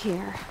ends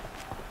here.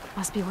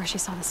 Must be where she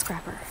saw the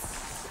scrapper.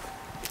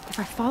 If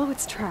I follow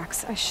its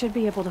tracks, I should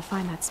be able to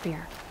find that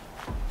spear.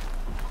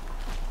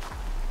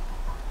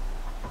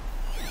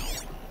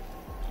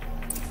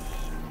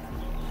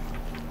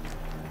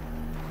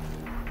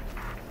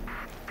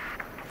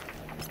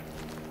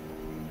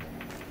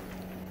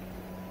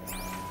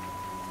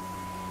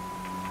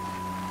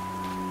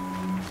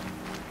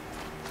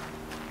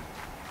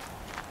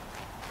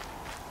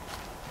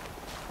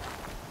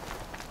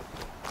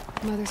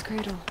 Mother's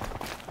cradle.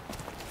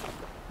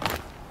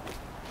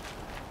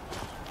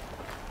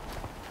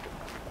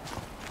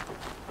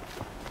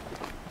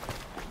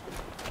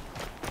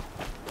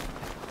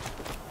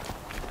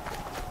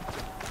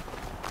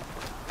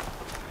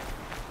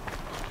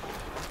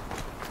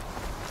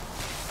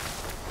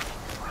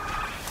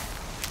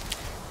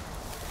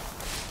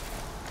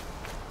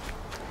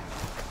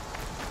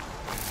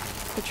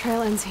 The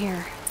trail ends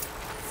here.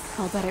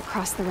 I'll bet it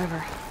crossed the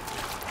river.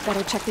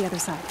 Better check the other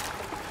side.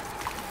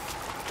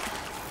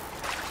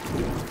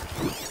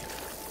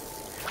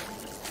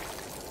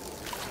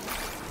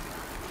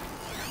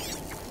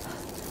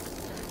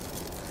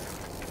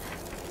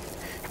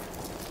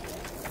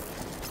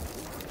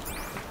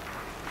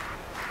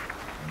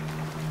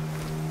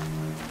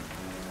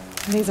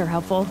 These are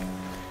helpful.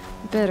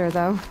 Bitter,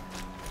 though.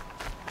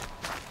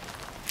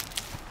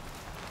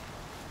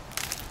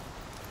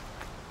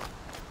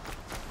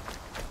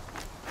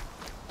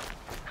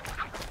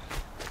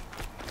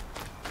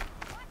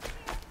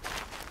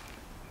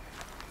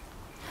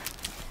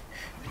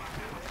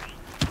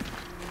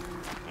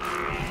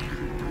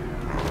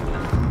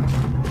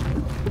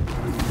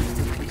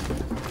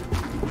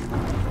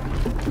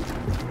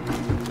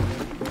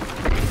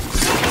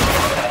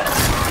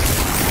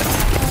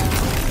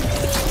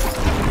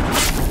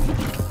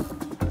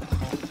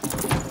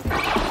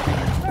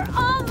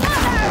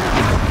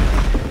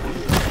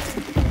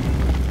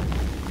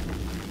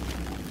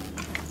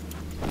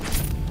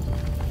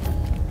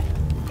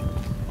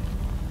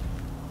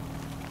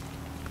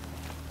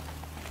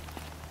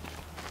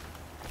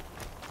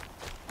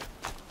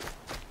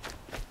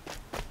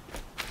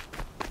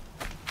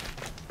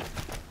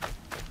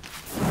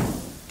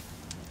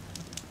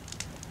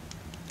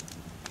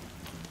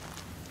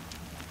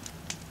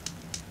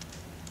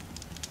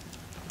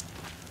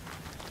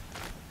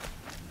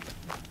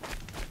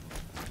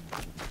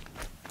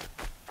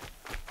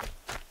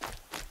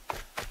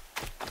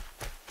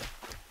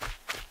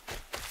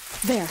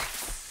 There.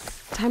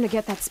 Time to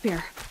get that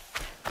spear.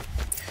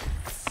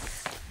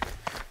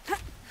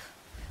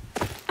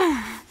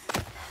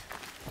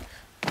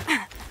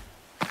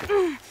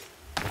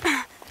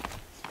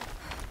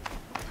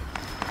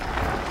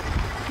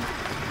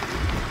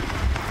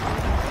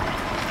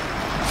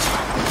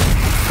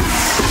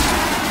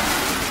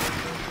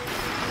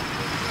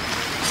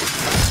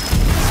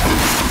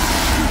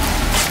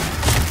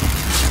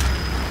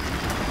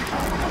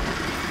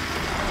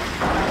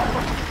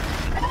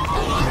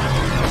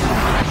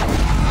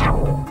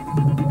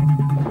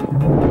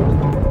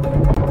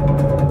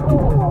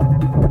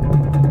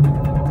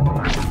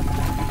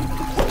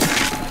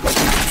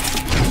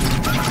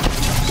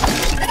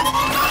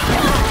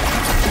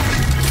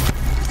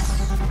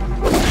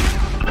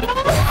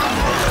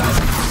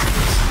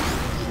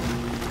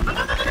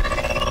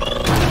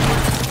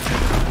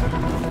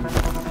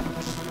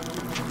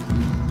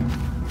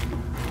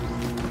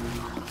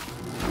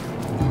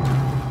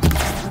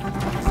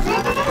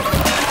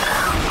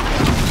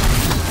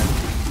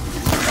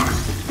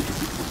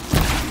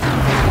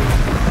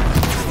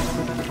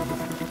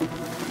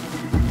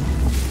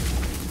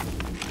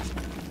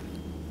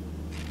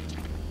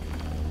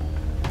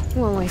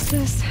 Won't waste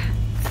this.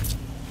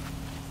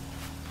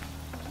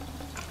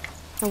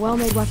 A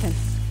well-made weapon.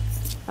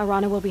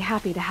 Arana will be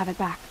happy to have it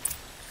back.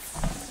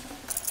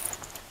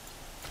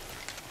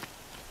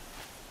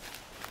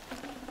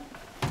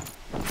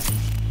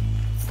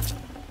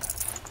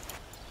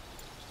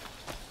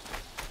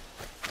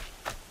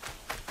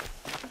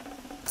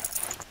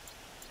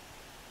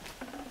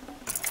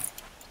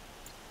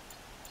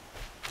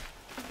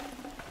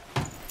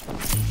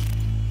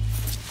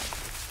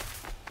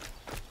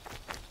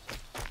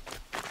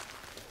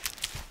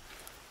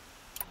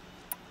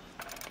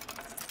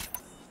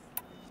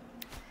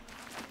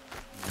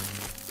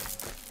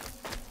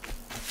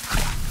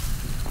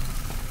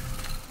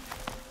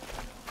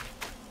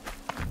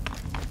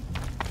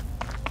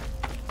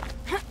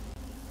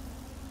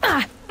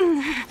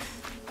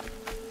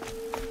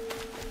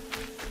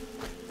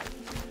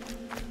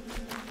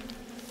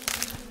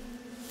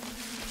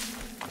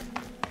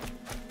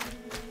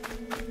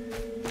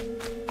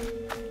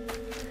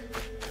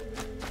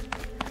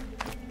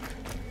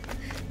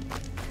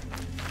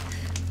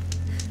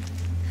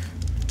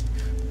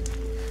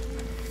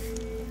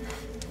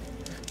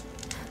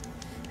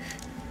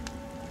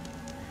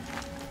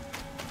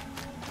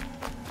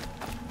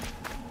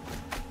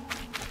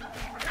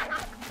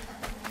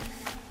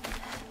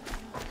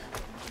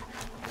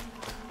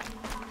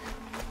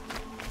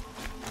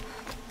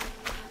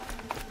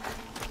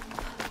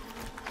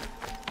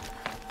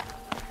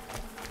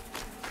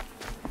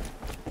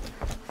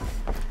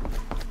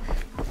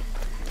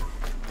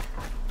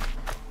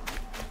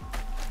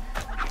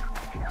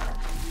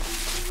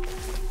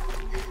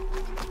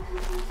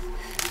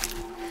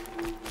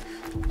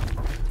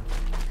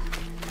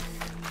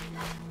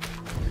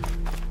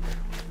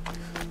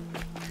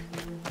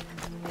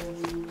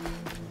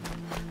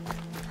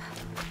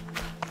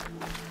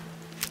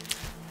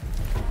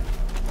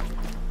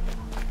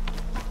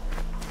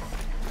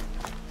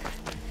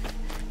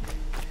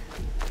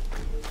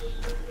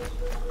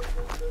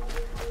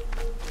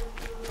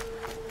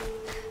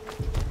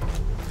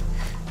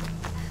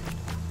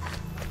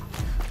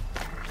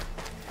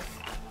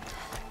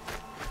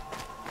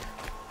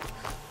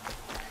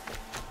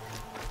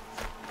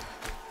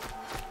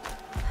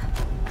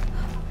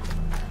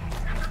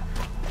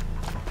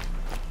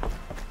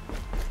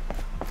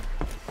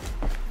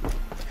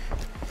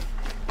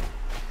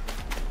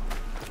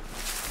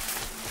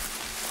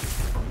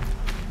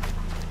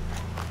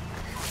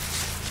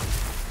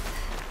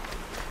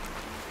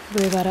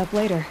 Brew that up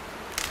later.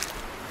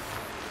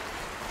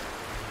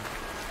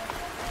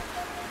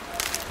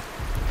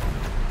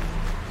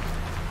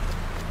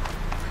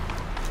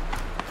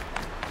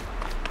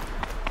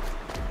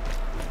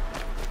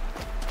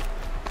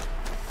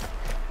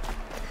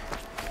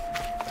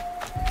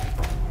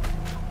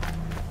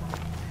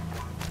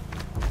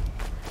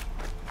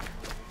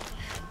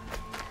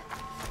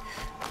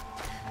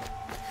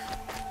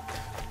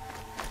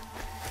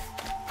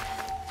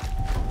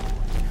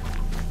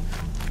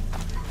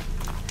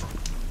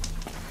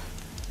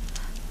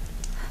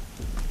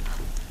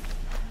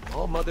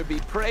 Mother be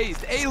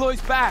praised. Aloy's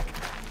back!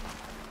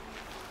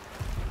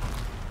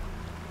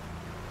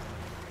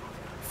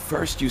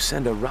 First you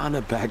send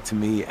Arana back to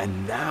me,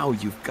 and now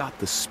you've got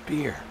the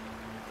spear.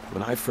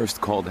 When I first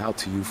called out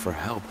to you for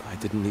help, I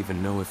didn't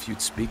even know if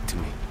you'd speak to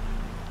me.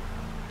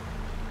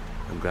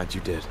 I'm glad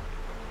you did.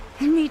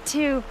 Me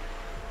too.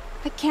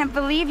 I can't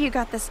believe you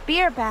got the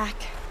spear back.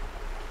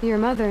 Your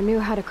mother knew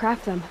how to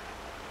craft them.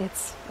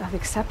 It's of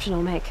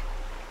exceptional make.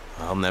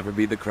 I'll never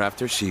be the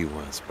crafter she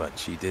was, but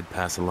she did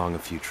pass along a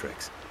few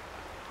tricks.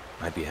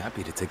 I'd be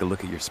happy to take a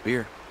look at your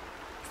spear.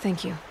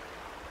 Thank you.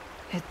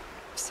 It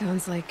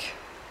sounds like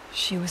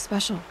she was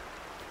special.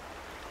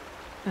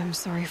 I'm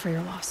sorry for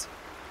your loss.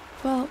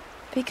 Well,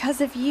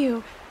 because of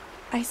you,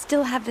 I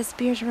still have the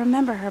spear to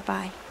remember her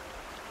by.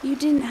 You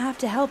didn't have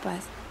to help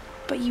us,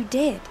 but you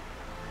did.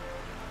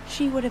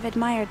 She would have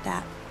admired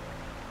that.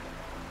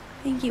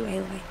 Thank you,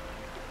 Aloy,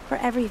 for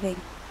everything.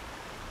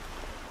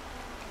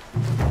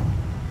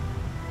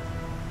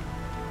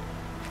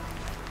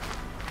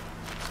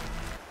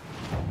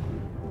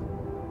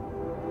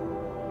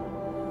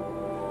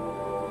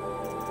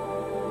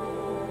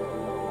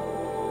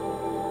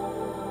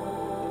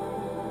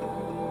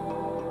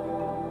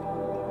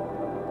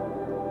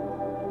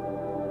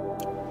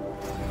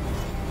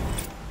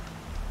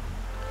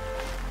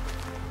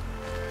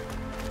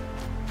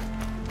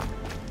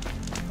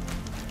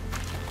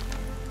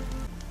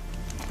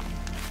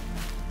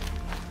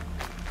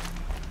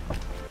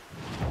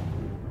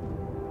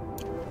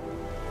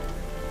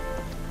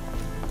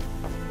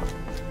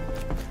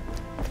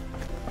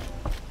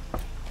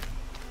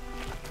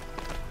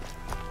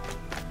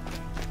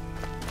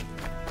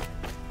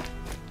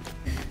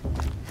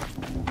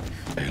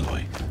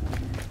 Aloy,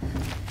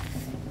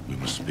 we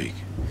must speak.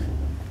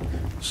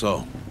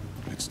 So,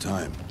 it's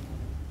time.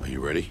 Are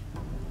you ready?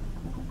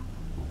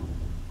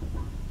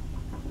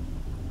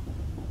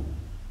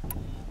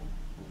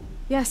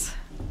 Yes,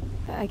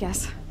 I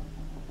guess.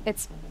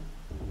 It's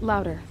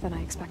louder than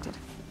I expected.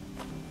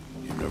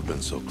 You've never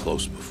been so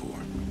close before.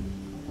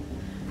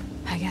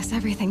 I guess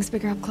everything's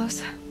bigger up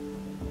close.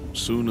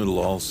 Soon it'll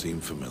all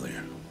seem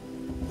familiar.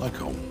 Like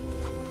home.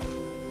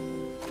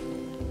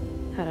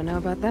 I don't know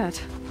about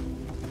that.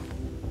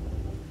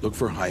 Look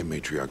for High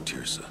Matriarch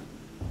Tirsa.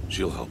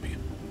 She'll help you.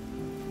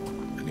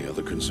 Any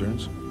other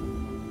concerns?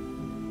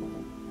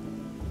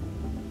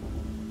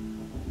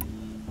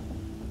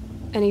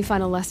 Any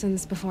final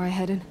lessons before I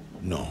head in?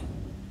 No.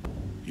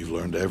 You've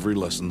learned every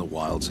lesson the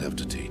Wilds have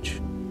to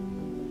teach.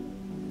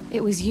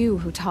 It was you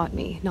who taught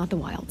me, not the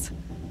Wilds.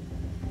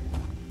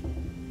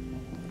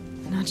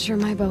 Not sure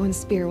my bow and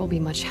spear will be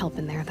much help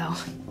in there, though.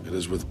 It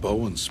is with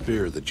bow and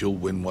spear that you'll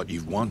win what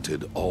you've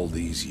wanted all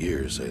these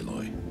years,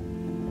 Aloy.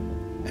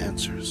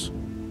 Answers.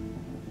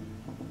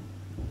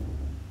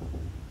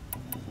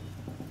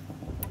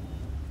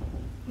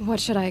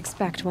 What should I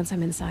expect once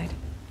I'm inside?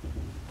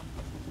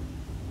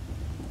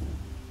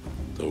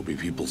 There will be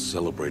people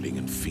celebrating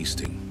and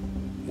feasting.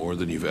 More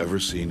than you've ever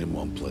seen in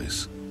one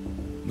place.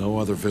 No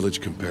other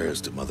village compares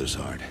to Mother's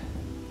Heart.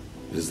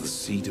 It is the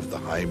seat of the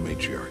High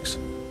Matriarchs,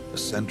 the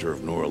center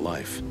of Nora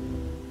life,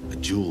 a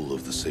jewel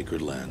of the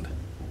sacred land.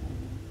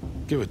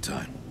 Give it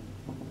time,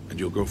 and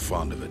you'll grow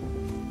fond of it.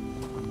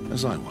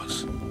 As I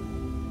was,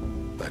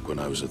 back when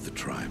I was at the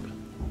tribe.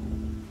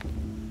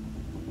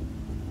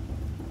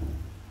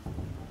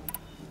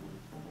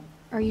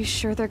 Are you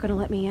sure they're gonna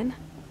let me in?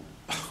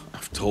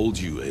 I've told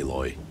you,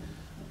 Aloy.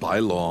 By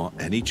law,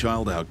 any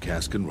child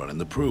outcast can run in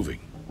the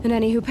proving. And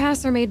any who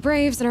pass are made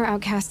braves and are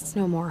outcasts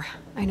no more.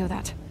 I know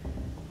that.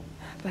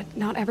 But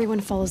not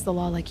everyone follows the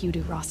law like you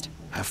do, Rost.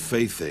 Have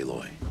faith,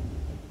 Aloy.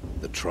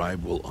 The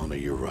tribe will honor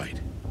your right.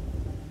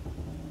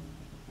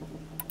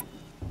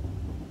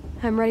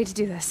 I'm ready to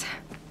do this.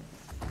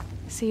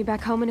 See you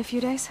back home in a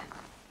few days?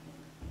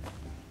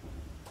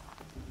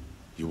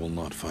 You will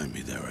not find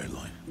me there,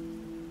 Aloy.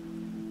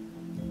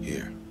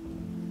 Here.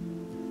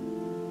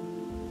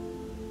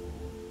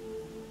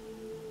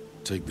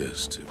 Take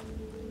this, too.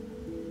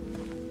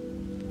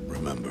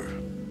 Remember.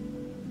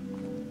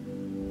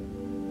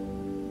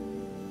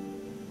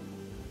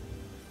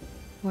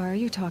 Why are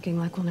you talking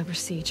like we'll never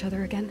see each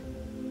other again?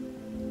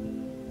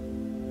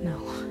 No.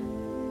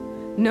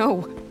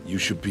 No! You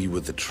should be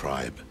with the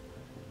tribe.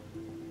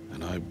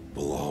 And I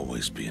will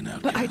always be an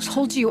outcast. But I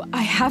told you,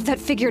 I have that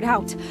figured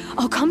out.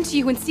 I'll come to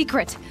you in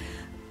secret.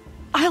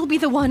 I'll be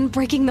the one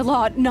breaking the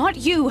law, not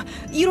you.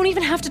 You don't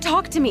even have to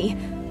talk to me.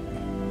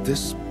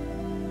 This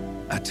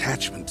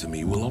attachment to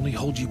me will only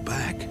hold you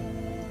back.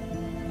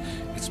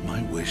 It's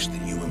my wish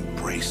that you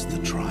embrace the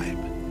tribe.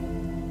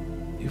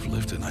 You've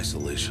lived in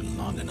isolation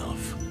long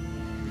enough.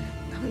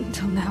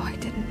 Until now, I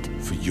didn't.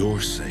 For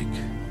your sake,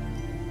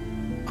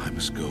 I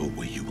must go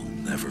where you will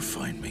never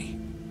find me.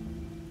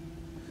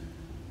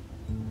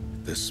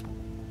 This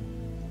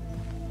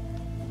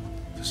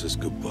is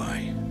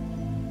goodbye.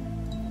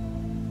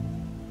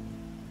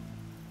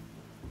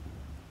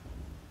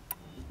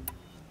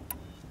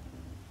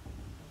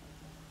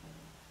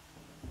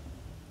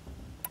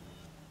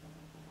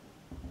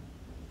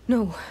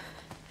 No,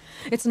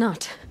 it's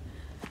not.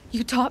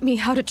 You taught me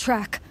how to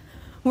track.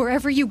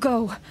 Wherever you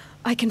go,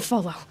 I can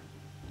follow.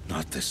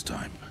 Not this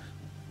time.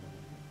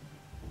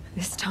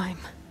 This time.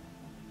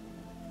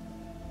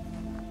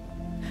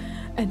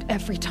 And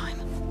every time.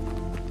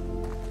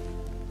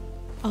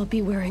 I'll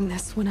be wearing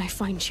this when I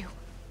find you.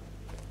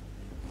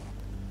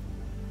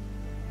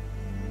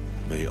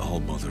 May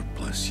All-Mother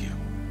bless you,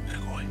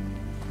 Aloy.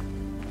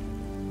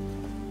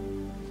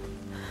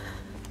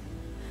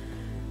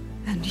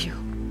 And you.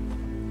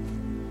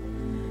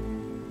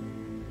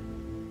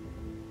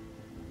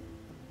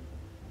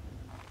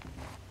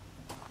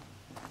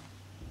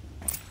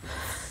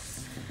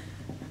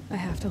 I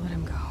have to let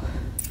him go.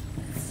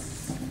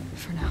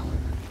 For now.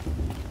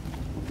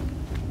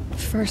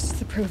 First,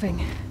 the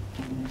proving.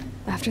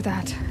 After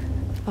that,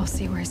 I'll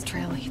see where his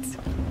trail leads.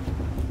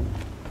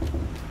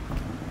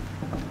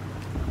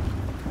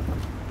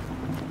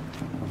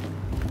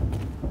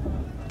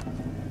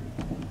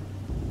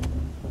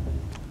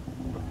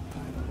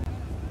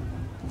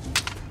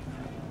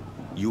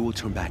 You will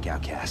turn back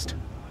outcast.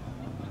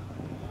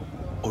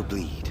 Or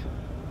bleed.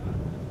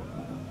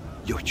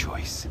 Your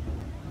choice.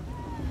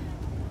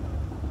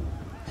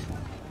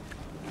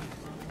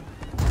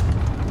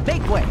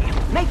 Make way!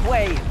 Make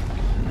way!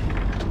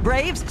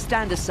 Braves,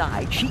 stand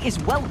aside. She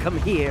is welcome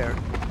here.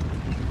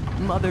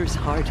 Mother's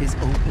heart is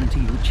open to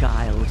you,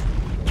 child.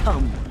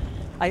 Come.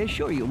 I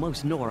assure you,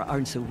 most Nora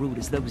aren't so rude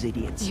as those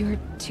idiots. You're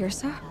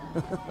Tirsa?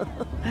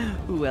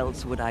 Who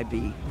else would I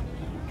be?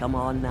 Come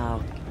on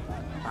now.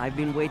 I've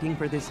been waiting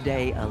for this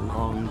day a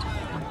long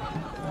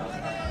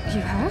time.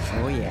 You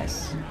have? Oh,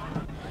 yes.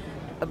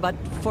 But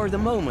for the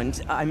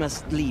moment, I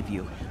must leave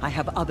you. I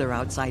have other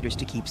outsiders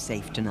to keep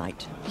safe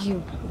tonight. You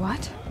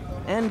what?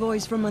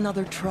 Envoys from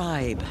another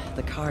tribe,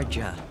 the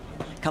Karja.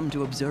 Come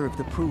to observe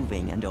the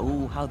proving, and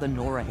oh, how the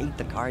Nora hate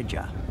the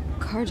Karja.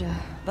 Karja?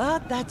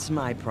 But that's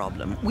my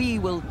problem. We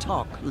will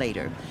talk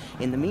later.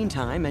 In the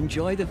meantime,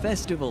 enjoy the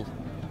festival.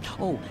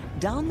 Oh,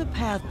 down the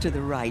path to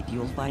the right,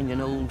 you'll find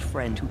an old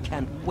friend who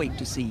can't wait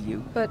to see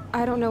you. But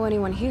I don't know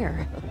anyone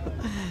here.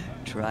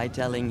 Try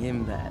telling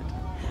him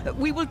that.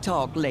 We will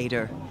talk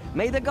later.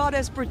 May the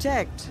goddess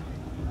protect.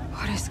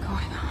 What is going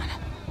on?